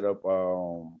molestation, they set up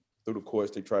through the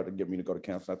courts. They tried to get me to go to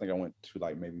counseling. I think I went to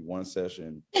like maybe one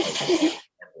session.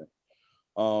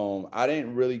 I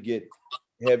didn't really get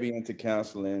heavy into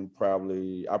counseling. I've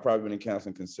probably been in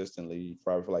counseling consistently,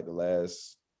 probably for like the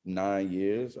last 9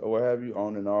 years or what have you,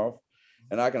 on and off.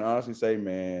 And I can honestly say,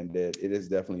 man, that it has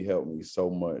definitely helped me so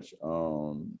much.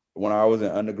 When I was in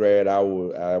undergrad, I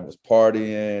was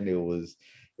partying. It was,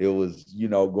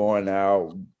 going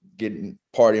out,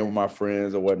 partying with my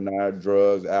friends or whatnot,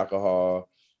 drugs, alcohol,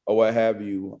 or what have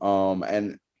you.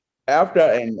 And after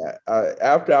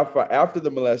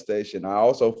the molestation, I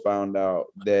also found out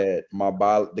that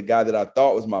the guy that I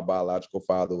thought was my biological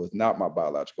father was not my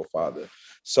biological father.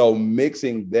 So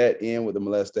mixing that in with the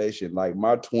molestation, like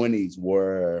my 20s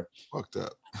were fucked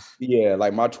up. Yeah,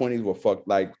 like my 20s were fucked.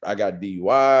 Like I got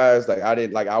DUIs.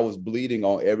 I was bleeding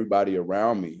on everybody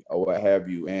around me or what have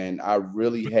you. And I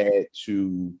really had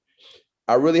to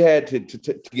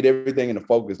get everything into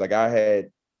focus. Like I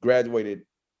had graduated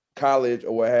college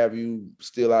or what have you,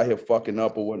 still out here fucking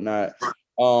up or whatnot.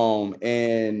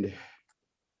 And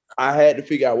I had to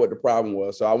figure out what the problem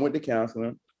was. So I went to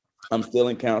counseling. I'm still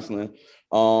in counseling.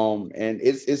 And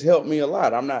it's helped me a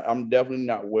lot. I'm definitely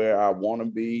not where I want to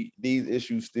be. These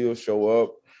issues still show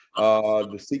up.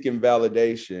 The seeking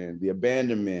validation, the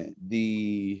abandonment,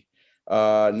 the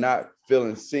not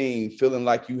feeling seen, feeling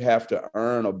like you have to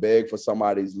earn or beg for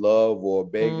somebody's love or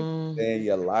beg to stay in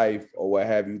your life or what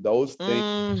have you. Those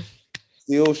things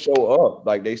still show up.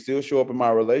 Like they still show up in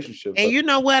my relationships. And you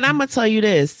know what? I'm gonna tell you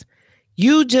this.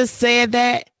 You just said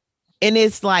that, and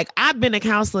it's like I've been in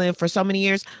counseling for so many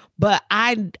years, but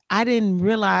I didn't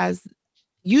realize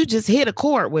you just hit a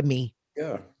chord with me.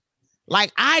 Yeah.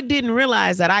 Like I didn't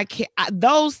realize that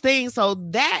those things. So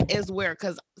that is where,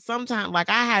 because sometimes like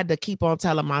I had to keep on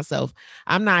telling myself,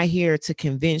 I'm not here to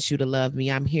convince you to love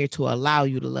me. I'm here to allow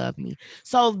you to love me.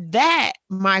 So that,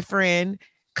 my friend,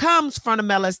 comes from the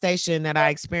molestation that I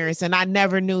experienced. And I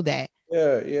never knew that.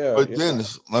 Yeah. But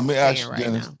Dennis, let me ask you, Right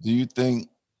Dennis, now. do you think,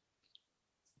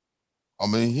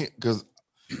 because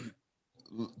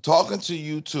talking to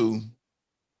you two,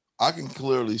 I can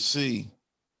clearly see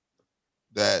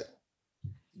that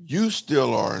you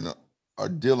still are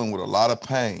dealing with a lot of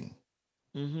pain.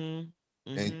 And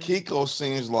Kiko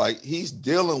seems like he's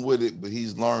dealing with it, but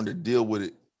he's learned to deal with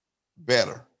it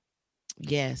better.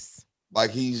 Yes. Like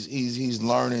he's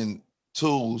learning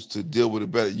tools to deal with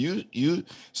it better.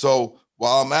 So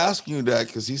while I'm asking you that,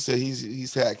 because he said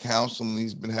he's had counseling,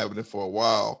 he's been having it for a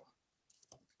while.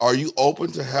 Are you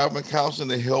open to having counseling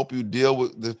to help you deal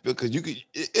with this? Because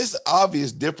it's an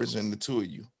obvious difference in the two of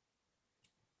you.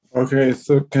 Okay,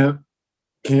 so can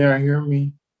y'all hear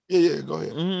me? Yeah, go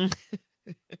ahead.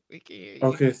 We can hear you.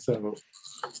 Okay, so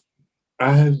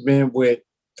I have been with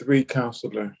 3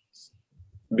 counselors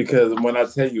because when I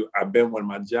tell you I've been with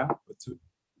my job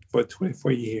for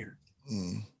 24 years.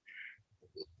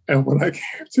 And when I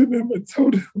came to them and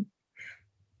told them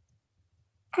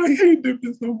I hate them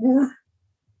this no more,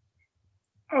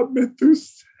 I've been through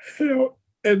hell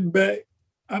and back.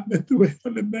 I've been through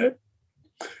hell and back.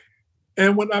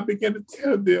 And when I began to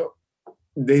tell them,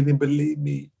 they didn't believe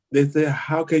me. They said,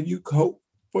 how can you cope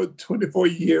for 24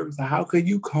 years? How can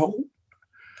you cope?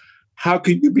 How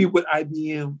can you be with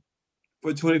IBM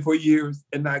for 24 years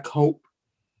and not cope?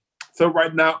 So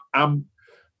right now, I'm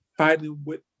fighting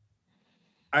with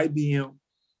IBM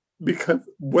because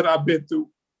what I've been through.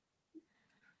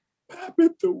 I've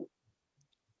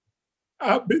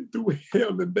been through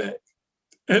hell and back.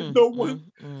 And no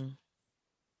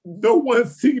one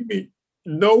see me.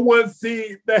 No one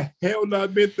see the hell that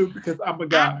I've been through because I'm a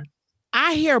guy.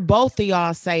 I hear both of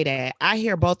y'all say that. I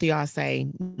hear both of y'all say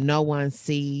no one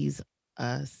sees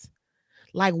us.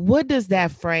 Like, what does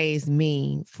that phrase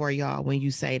mean for y'all when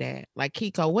you say that? Like,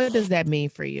 Kiko, what does that mean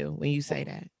for you when you say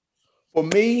that? For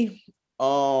me,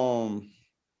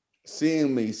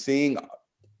 seeing,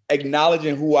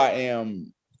 acknowledging who I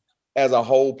am as a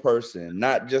whole person,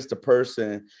 not just a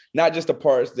person, not just the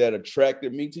parts that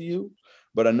attracted me to you,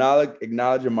 but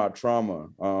acknowledging my trauma,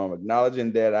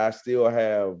 acknowledging that I still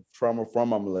have trauma from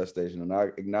my molestation,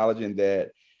 and acknowledging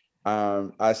that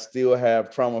I still have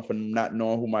trauma from not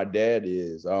knowing who my dad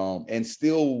is, and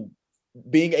still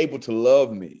being able to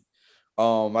love me.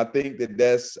 I think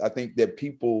that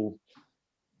people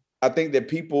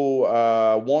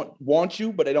want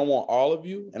you, but they don't want all of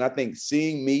you. And I think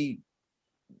seeing me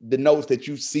denotes that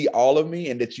you see all of me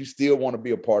and that you still want to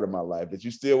be a part of my life, that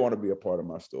you still want to be a part of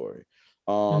my story.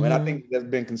 And I think that's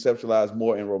been conceptualized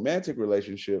more in romantic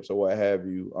relationships or what have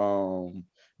you.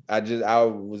 I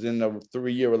was in a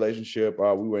 3-year relationship.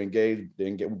 We were engaged,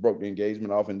 we broke the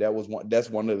engagement off, and that's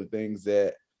one of the things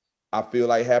that I feel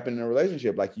like happened in a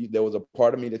relationship. Like there was a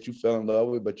part of me that you fell in love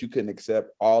with, but you couldn't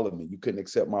accept all of me. You couldn't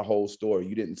accept my whole story.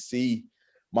 You didn't see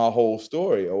my whole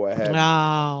story or what have you.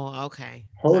 Oh, okay.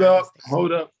 Hold up.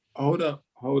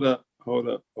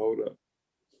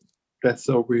 That's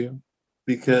so real.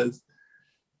 Because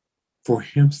for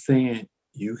him saying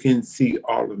you can see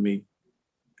all of me,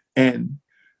 and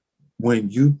when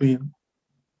you've been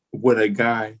with a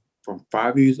guy from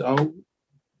 5 years old,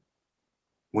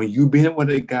 when you've been with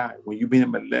a guy, when you've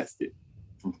been molested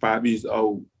from 5 years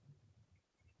old,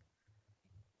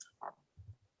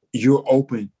 you're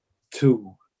open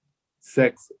to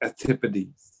sex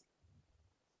activities.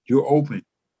 You're open.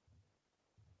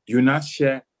 You're not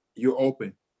shy, you're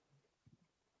open.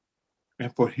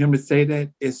 And for him to say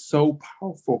that is so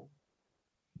powerful,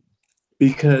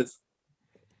 because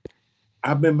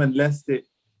I've been molested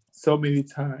so many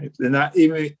times, and not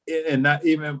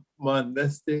even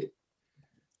molested,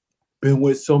 been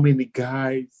with so many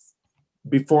guys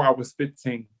before I was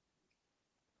 15.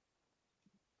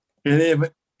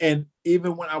 And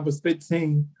even when I was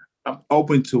 15, I'm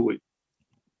open to it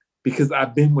because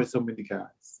I've been with so many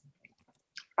guys.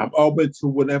 I'm open to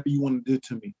whatever you want to do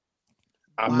to me.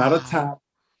 I'm not a top,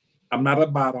 I'm not a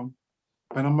bottom,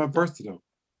 but I'm a versatile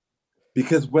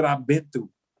because what I've been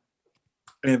through.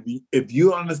 And if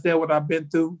you understand what I've been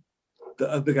through, the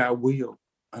other guy will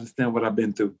understand what I've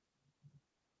been through.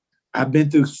 I've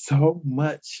been through so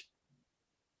much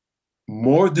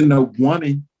more than a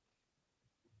woman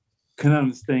can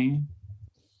understand.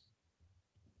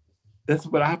 That's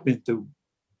what I've been through.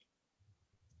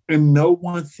 And no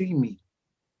one see me.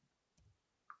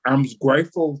 I'm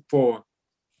grateful for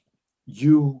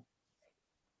you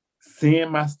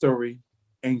seeing my story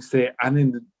and say I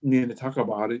didn't need to talk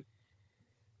about it.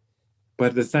 But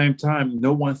at the same time,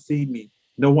 no one see me.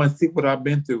 No one see what I've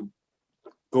been through.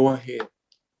 Go ahead.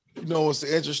 You know what's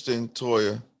interesting,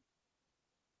 Toya,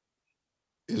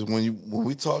 is when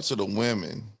we talk to the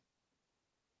women,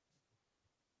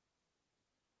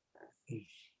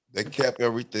 they kept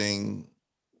everything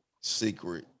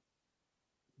secret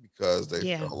because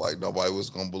they felt like nobody was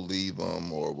gonna believe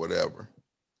them or whatever.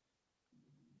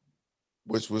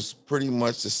 Which was pretty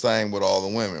much the same with all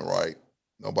the women, right?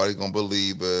 Nobody's gonna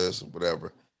believe us, or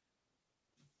whatever.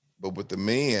 But with the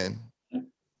men,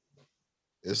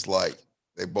 it's like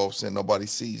they both said nobody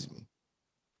sees me.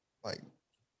 Like,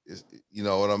 you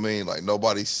know what I mean? Like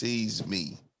nobody sees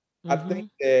me. I think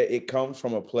that it comes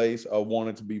from a place of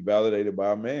wanting to be validated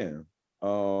by a man.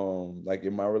 Like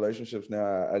in my relationships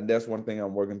now, and that's one thing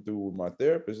I'm working through with my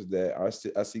therapist is that I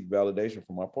seek validation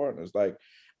from my partners. Like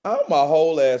I'm a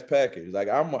whole ass package. Like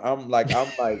I'm like a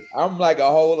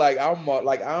whole like,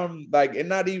 and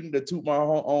not even to toot my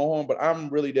own horn, but I'm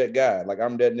really that guy. Like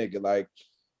I'm that nigga. Like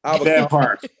I've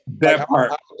accomplished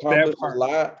a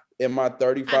lot in my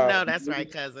 35. I know that's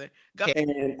right, cousin. Go ahead.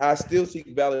 And I still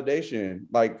seek validation,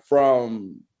 like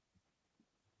from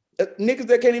niggas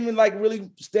that can't even like really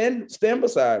stand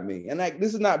beside me. And like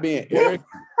this is not being arrogant.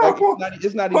 Like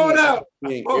it's not even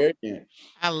being arrogant.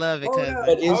 I love it, cousin.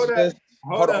 But it's just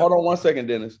hold on 1 second,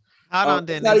 Dennis. Hold on,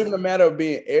 Dennis. It's not even a matter of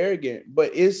being arrogant,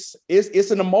 but it's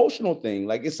an emotional thing.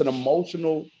 Like it's an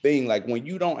emotional thing. Like when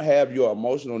you don't have your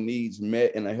emotional needs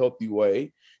met in a healthy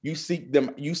way, you seek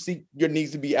your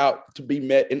needs to be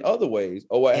met in other ways.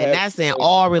 Or what? And that's in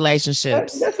all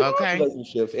relationships. That's okay. All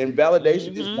relationships. And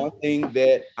validation is one thing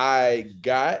that I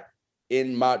got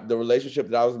in the relationship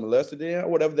that I was molested in, or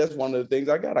whatever. That's one of the things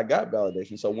I got. I got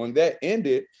validation. So when that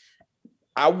ended,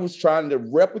 I was trying to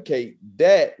replicate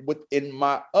that within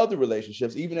my other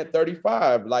relationships, even at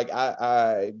 35. Like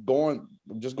going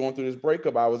through this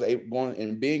breakup, I was able going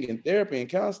and being in therapy and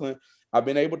counseling. I've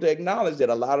been able to acknowledge that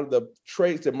a lot of the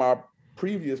traits that my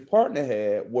previous partner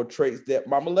had were traits that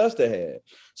my molester had.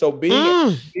 So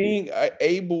being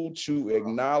able to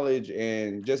acknowledge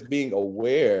and just being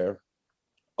aware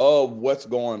of what's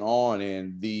going on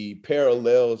and the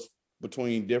parallels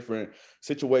between different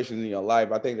situations in your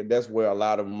life, I think that that's where a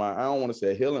lot of my, I don't want to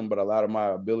say healing, but a lot of my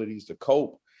abilities to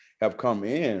cope have come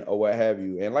in or what have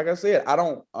you. And like I said, I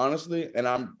don't honestly, and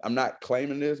I'm not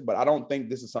claiming this, but I don't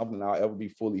think this is something I'll ever be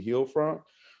fully healed from.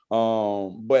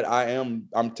 But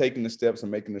I'm taking the steps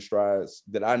and making the strides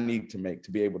that I need to make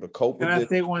to be able to cope with this.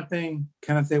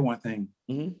 Can I say one thing?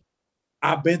 Mm-hmm.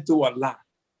 I've been through a lot.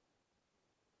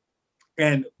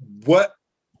 And what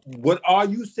all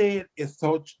you said is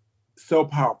so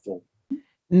powerful.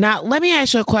 Now, let me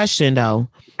ask you a question though.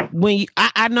 When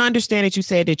I understand that you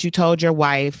said that you told your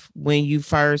wife when you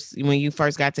first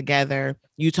got together,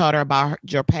 you told her about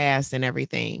your past and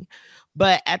everything.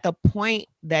 But at the point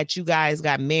that you guys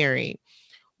got married,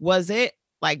 was it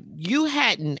like you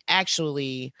hadn't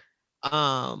actually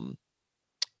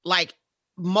like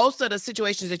most of the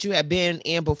situations that you had been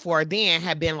in before then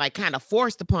had been like kind of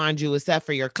forced upon you, except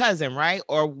for your cousin, right?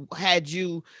 Or had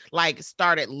you like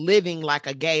started living like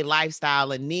a gay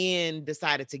lifestyle and then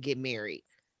decided to get married?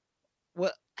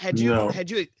 What had you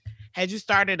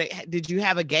started? Did you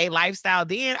have a gay lifestyle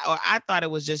then? Or I thought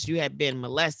it was just you had been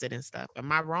molested and stuff.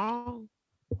 Am I wrong?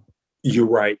 You're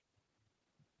right.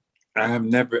 I have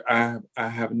never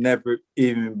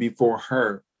even before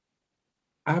her.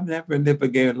 I've never lived a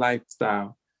gay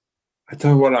lifestyle. I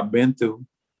tell you what I've been through.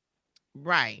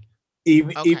 Right.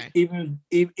 Even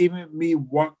me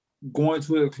going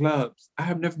to the clubs. I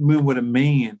have never been with a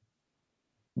man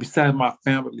besides my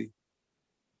family.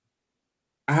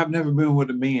 I have never been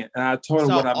with a man, and I told her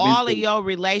what I've been through. So all of your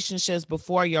relationships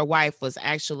before your wife was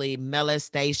actually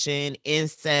molestation,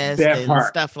 incest, and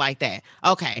stuff like that.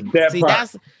 Okay.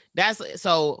 That's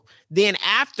so. Then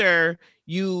after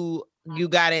you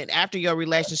got it, after your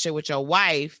relationship with your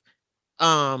wife,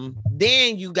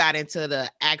 then you got into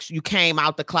the action. You came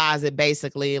out the closet,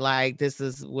 basically, like this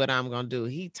is what I'm gonna do.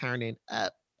 He turning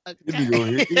up. Okay. You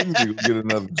need to get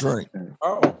another drink.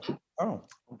 Oh, I'm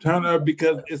turning up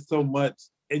because it's so much.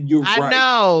 And you're right. I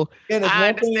know. And I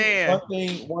understand.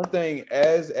 One thing,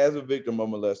 as a victim of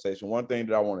molestation, one thing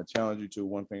that I want to challenge you to,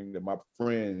 one thing that my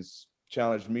friends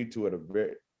challenged me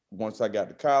to once I got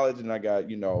to college and I got,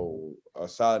 a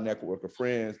solid network of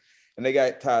friends, and they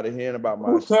got tired of hearing about my.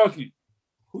 Who's talking?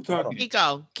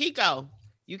 Kiko.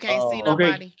 You can't see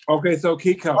nobody. Okay, so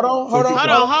Kiko.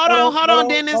 Hold on,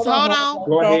 Dennis. Hold on.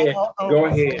 Go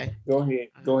ahead.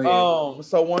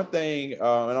 So one thing, and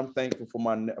I'm thankful for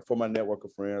my network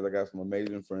of friends. I got some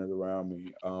amazing friends around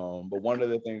me. But one of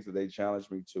the things that they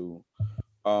challenged me to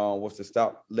was to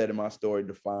stop letting my story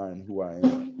define who I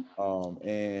am.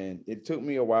 And it took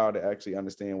me a while to actually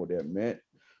understand what that meant.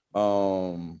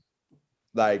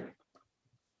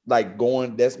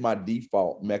 That's my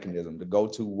default mechanism to go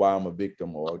to why I'm a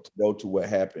victim or to go to what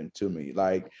happened to me.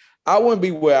 Like, I wouldn't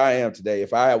be where I am today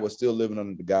if I was still living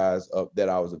under the guise of that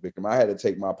I was a victim. I had to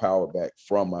take my power back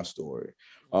from my story.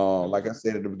 Like I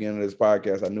said at the beginning of this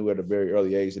podcast, I knew at a very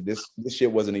early age that this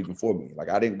shit wasn't even for me. Like,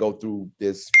 I didn't go through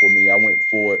this for me. I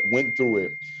went through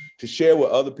it to share with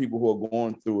other people who are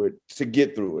going through it, to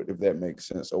get through it, if that makes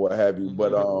sense or what have you.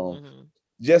 But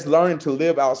just learning to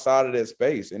live outside of that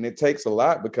space. And it takes a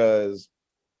lot because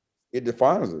it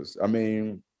defines us. I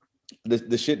mean,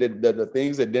 the shit that the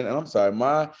things that didn't, and I'm sorry,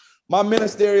 my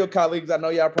ministerial colleagues, I know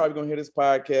y'all probably gonna hear this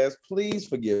podcast. Please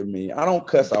forgive me. I don't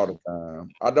cuss all the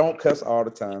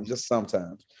time. Just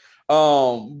sometimes.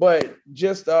 But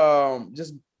just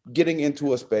getting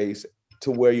into a space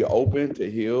to where you're open to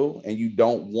heal and you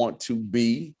don't want to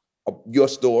be your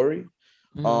story.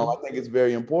 I think it's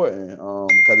very important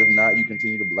because if not, you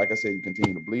continue to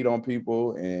bleed on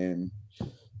people and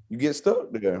you get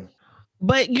stuck there.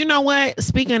 But you know what?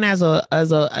 Speaking as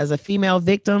a female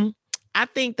victim, I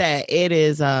think that it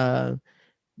is the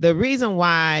reason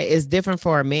why it's different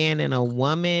for a man and a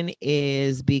woman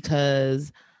is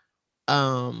because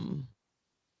it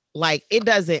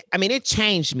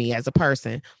changed me as a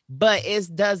person, but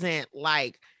it doesn't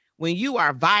like when you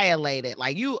are violated,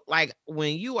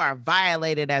 when you are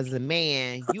violated as a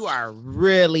man, you are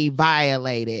really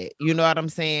violated. You know what I'm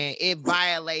saying? It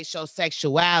violates your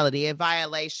sexuality. It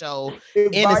violates your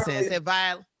innocence. It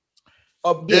does,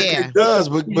 but get this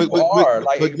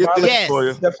for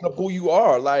you. Of who you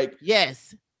are. Like,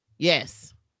 yes.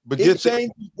 But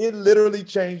it literally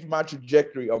changed my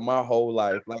trajectory of my whole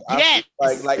life. Like, it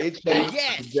changed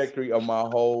the trajectory of my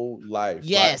whole life.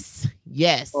 Yes.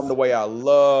 From the way I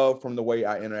love, from the way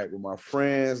I interact with my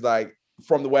friends, like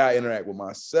from the way I interact with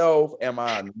myself. Am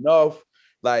I enough?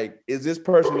 Like, is this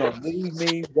person gonna leave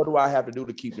me? What do I have to do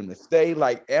to keep them to stay?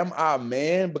 Like, am I a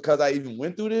man because I even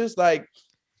went through this? Like,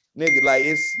 nigga, like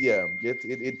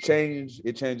it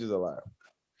changes a lot.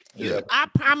 Yeah. I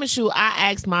promise you,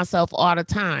 I ask myself all the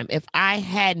time, if I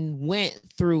hadn't went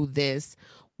through this,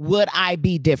 would I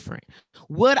be different?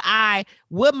 Would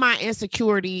my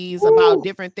insecurities about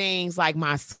different things like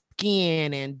my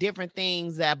skin and different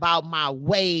things about my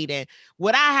weight, and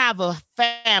would I have a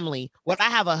family? Would I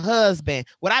have a husband?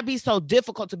 Would I be so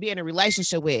difficult to be in a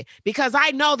relationship with? Because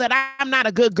I know that I'm not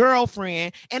a good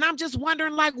girlfriend, and I'm just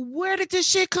wondering, like, where did this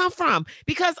shit come from?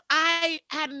 Because I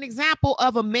had an example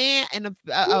of a man, and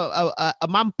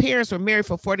my parents were married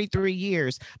for 43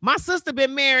 years. My sister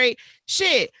been married,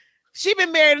 shit. She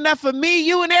been married enough for me,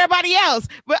 you, and everybody else.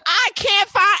 But I can't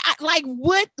find, like,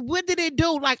 what did it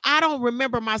do? Like, I don't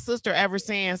remember my sister ever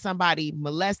saying somebody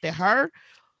molested her.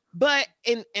 But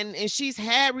and she's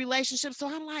had relationships.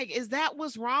 So I'm like, is that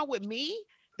what's wrong with me?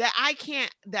 That I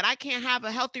can't have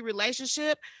a healthy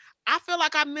relationship? I feel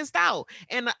like I missed out.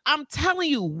 And I'm telling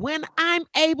you, when I'm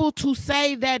able to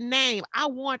say that name, I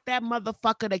want that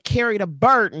motherfucker to carry the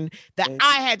burden that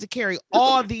I had to carry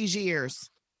all these years.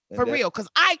 For real, because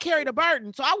I carry the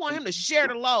burden, so I want him to share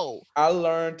the load. I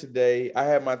learned today, I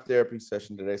had my therapy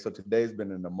session today, so today's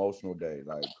been an emotional day.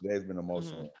 Like, today's been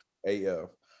emotional AF.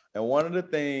 And one of the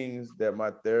things that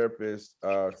my therapist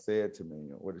said to me,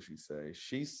 what did she say?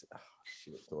 She's,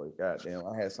 shit, Tori, goddamn,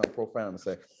 I had something profound to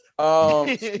say.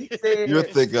 She said, You'll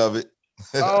think of it.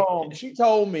 She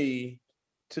told me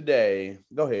today,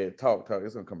 go ahead, talk,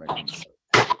 it's gonna come back to me.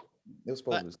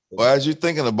 Well, as you're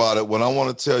thinking about it, what I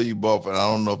want to tell you both, and I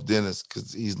don't know if Dennis,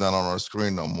 because he's not on our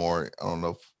screen no more. I don't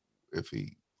know if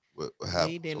he would have.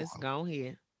 Hey, Dennis, go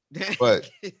ahead. But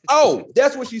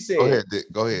that's what she said. Go ahead, Dick,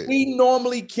 go ahead. We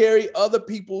normally carry other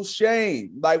people's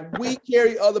shame. Like, we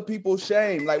carry other people's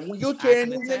shame. Like, when you're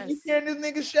carrying this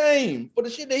nigga's shame for the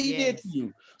shit that he did to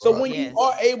you. So when you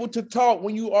are able to talk,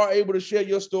 when you are able to share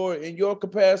your story in your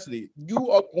capacity,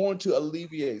 you are going to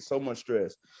alleviate so much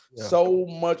stress, so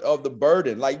much of the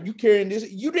burden. Like, you carrying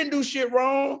this, you didn't do shit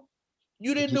wrong.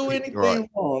 You didn't do anything wrong.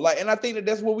 Like, and I think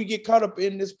that's where we get caught up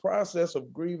in this process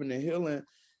of grieving and healing,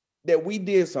 that we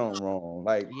did something wrong.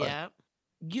 Like,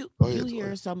 you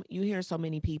hear so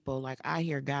many people, like I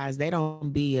hear guys, they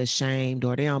don't be ashamed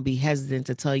or they don't be hesitant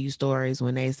to tell you stories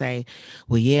when they say,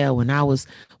 well, yeah, when I was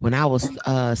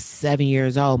 7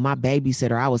 years old, my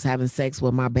babysitter, I was having sex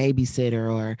with my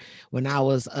babysitter, or when I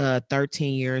was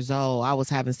 13 years old, I was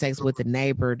having sex with the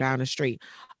neighbor down the street.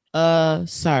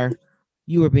 Sir,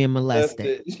 you were being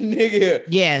molested. Nigga.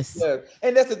 Yes.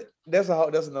 And that's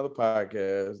another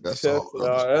podcast. That's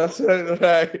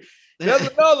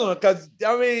another one, because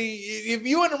I mean, if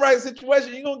you're in the right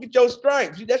situation, you're gonna get your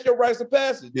stripes. That's your rights of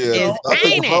passage. Yeah, I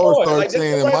think if I was 13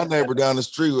 and my neighbor down the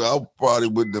street, I probably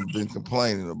wouldn't have been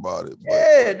complaining about it. But.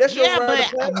 Yeah, that's your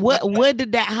right.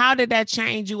 But how did that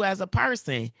change you as a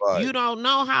person? Right. You don't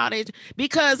know how they,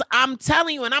 because I'm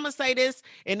telling you, and I'm gonna say this,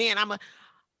 and then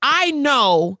I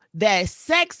know that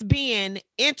sex being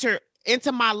entered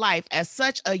into my life at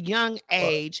such a young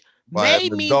age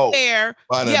made me where,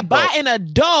 by an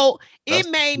adult, it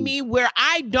made me where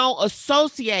I don't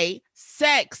associate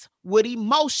sex with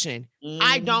emotion.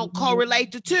 I don't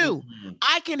correlate the two.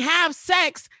 I can have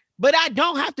sex, but I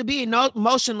don't have to be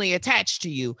emotionally attached to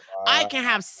you. I can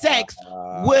have sex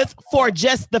for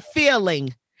just the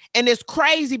feeling. And it's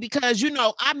crazy because,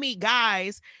 I meet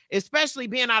guys, especially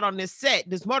being out on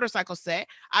this motorcycle set,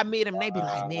 I meet them, they be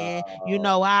like, man,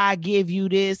 I give you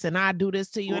this and I do this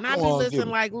to you. And I be listening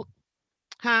like,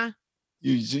 huh?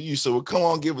 You said, well, come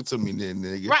on, give it to me then,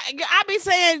 nigga. Right. I be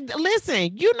saying,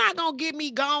 listen, you're not going to get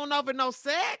me going over no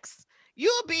sex.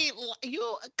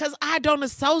 Because I don't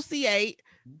associate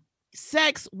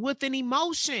sex with an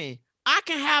emotion. I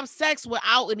can have sex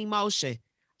without an emotion.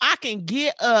 I can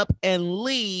get up and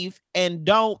leave and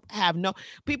don't have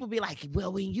people be like,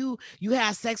 well, when you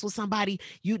have sex with somebody,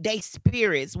 they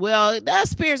spirits. Well, the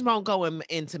spirits won't go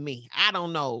into me. I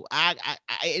don't know.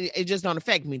 It just don't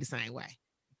affect me the same way.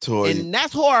 And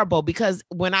that's horrible, because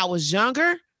when I was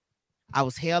younger, I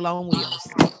was hell on wheels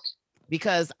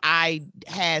because I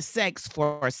had sex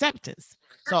for acceptance.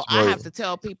 So I have to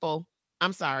tell people,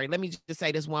 I'm sorry, let me just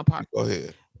say this one part. Go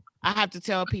ahead. I have to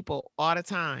tell people all the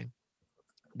time,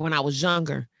 when I was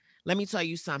younger, let me tell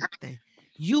you something.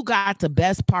 You got the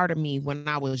best part of me when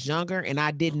I was younger and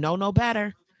I didn't know no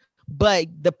better. But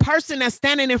the person that's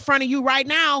standing in front of you right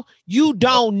now, you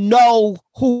don't know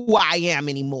who I am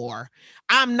anymore.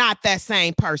 I'm not that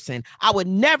same person. I would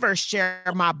never share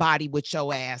my body with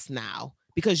your ass now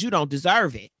because you don't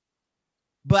deserve it.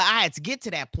 But I had to get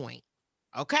to that point.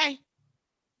 Okay?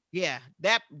 Yeah,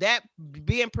 that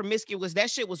being promiscuous, that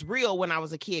shit was real when I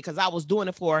was a kid because I was doing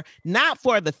it not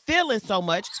for the feeling so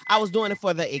much. I was doing it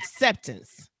for the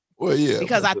acceptance. Well, yeah,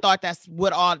 because I thought that's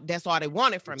all they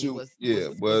wanted from me was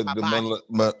my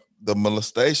body. The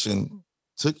molestation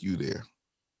took you there.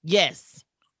 Yes.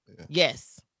 Yeah.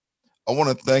 Yes. I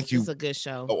want to thank you. It's a good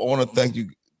show. I want to thank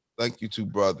you two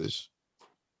brothers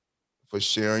for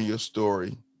sharing your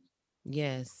story.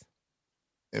 Yes.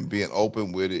 And being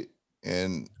open with it.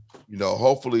 And,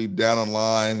 hopefully down the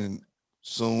line and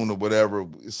soon or whatever,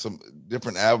 some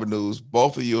different avenues,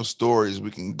 both of your stories,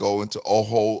 we can go into a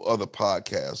whole other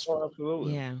podcast. Oh,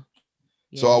 absolutely. Yeah.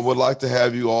 So I would like to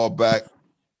have you all back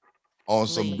on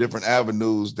Please. some different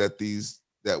avenues that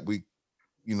we,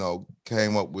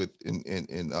 came up with in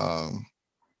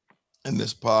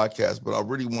this podcast. But I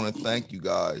really want to thank you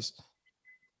guys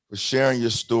for sharing your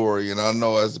story. And I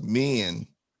know as men,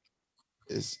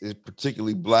 it's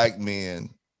particularly Black men,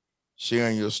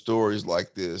 sharing your stories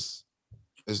like this,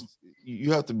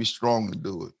 you have to be strong to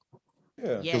do it.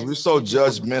 Yeah, because we're so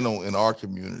judgmental in our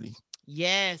community.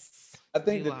 Yes, I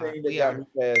think the thing that got me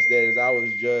past that is I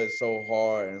was judged so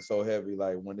hard and so heavy.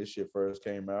 Like when this shit first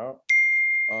came out,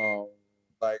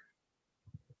 like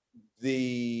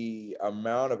the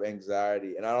amount of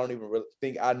anxiety, and I don't even really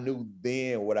think I knew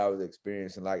then what I was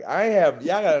experiencing. Like y'all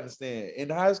gotta understand, in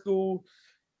high school,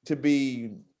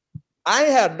 I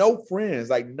had no friends.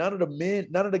 Like none of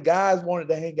the guys wanted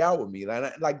to hang out with me.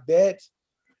 Like that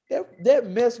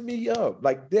messed me up.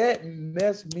 Like that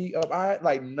messed me up.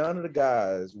 None of the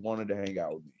guys wanted to hang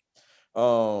out with me.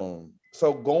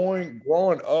 So growing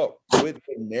up with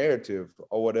the narrative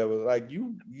or whatever, like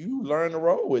you learn to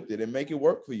roll with it and make it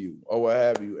work for you or what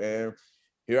have you. And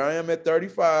here I am at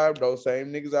 35. Those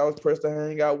same niggas I was pressed to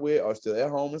hang out with are still at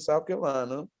home in South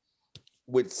Carolina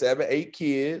with 7-8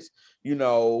 kids,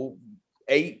 3-4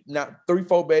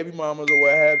 baby mamas or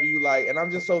what have you. Like, and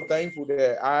I'm just so thankful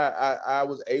that I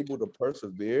was able to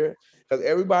persevere, because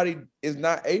everybody is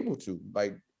not able to.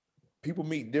 Like, people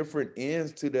meet different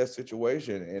ends to that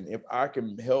situation. And if I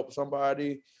can help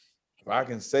somebody, if I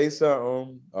can say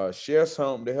something, share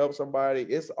something to help somebody,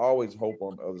 it's always hope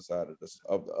on the other side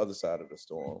of the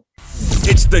storm.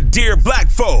 It's the Dear Black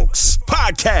Folks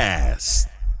podcast.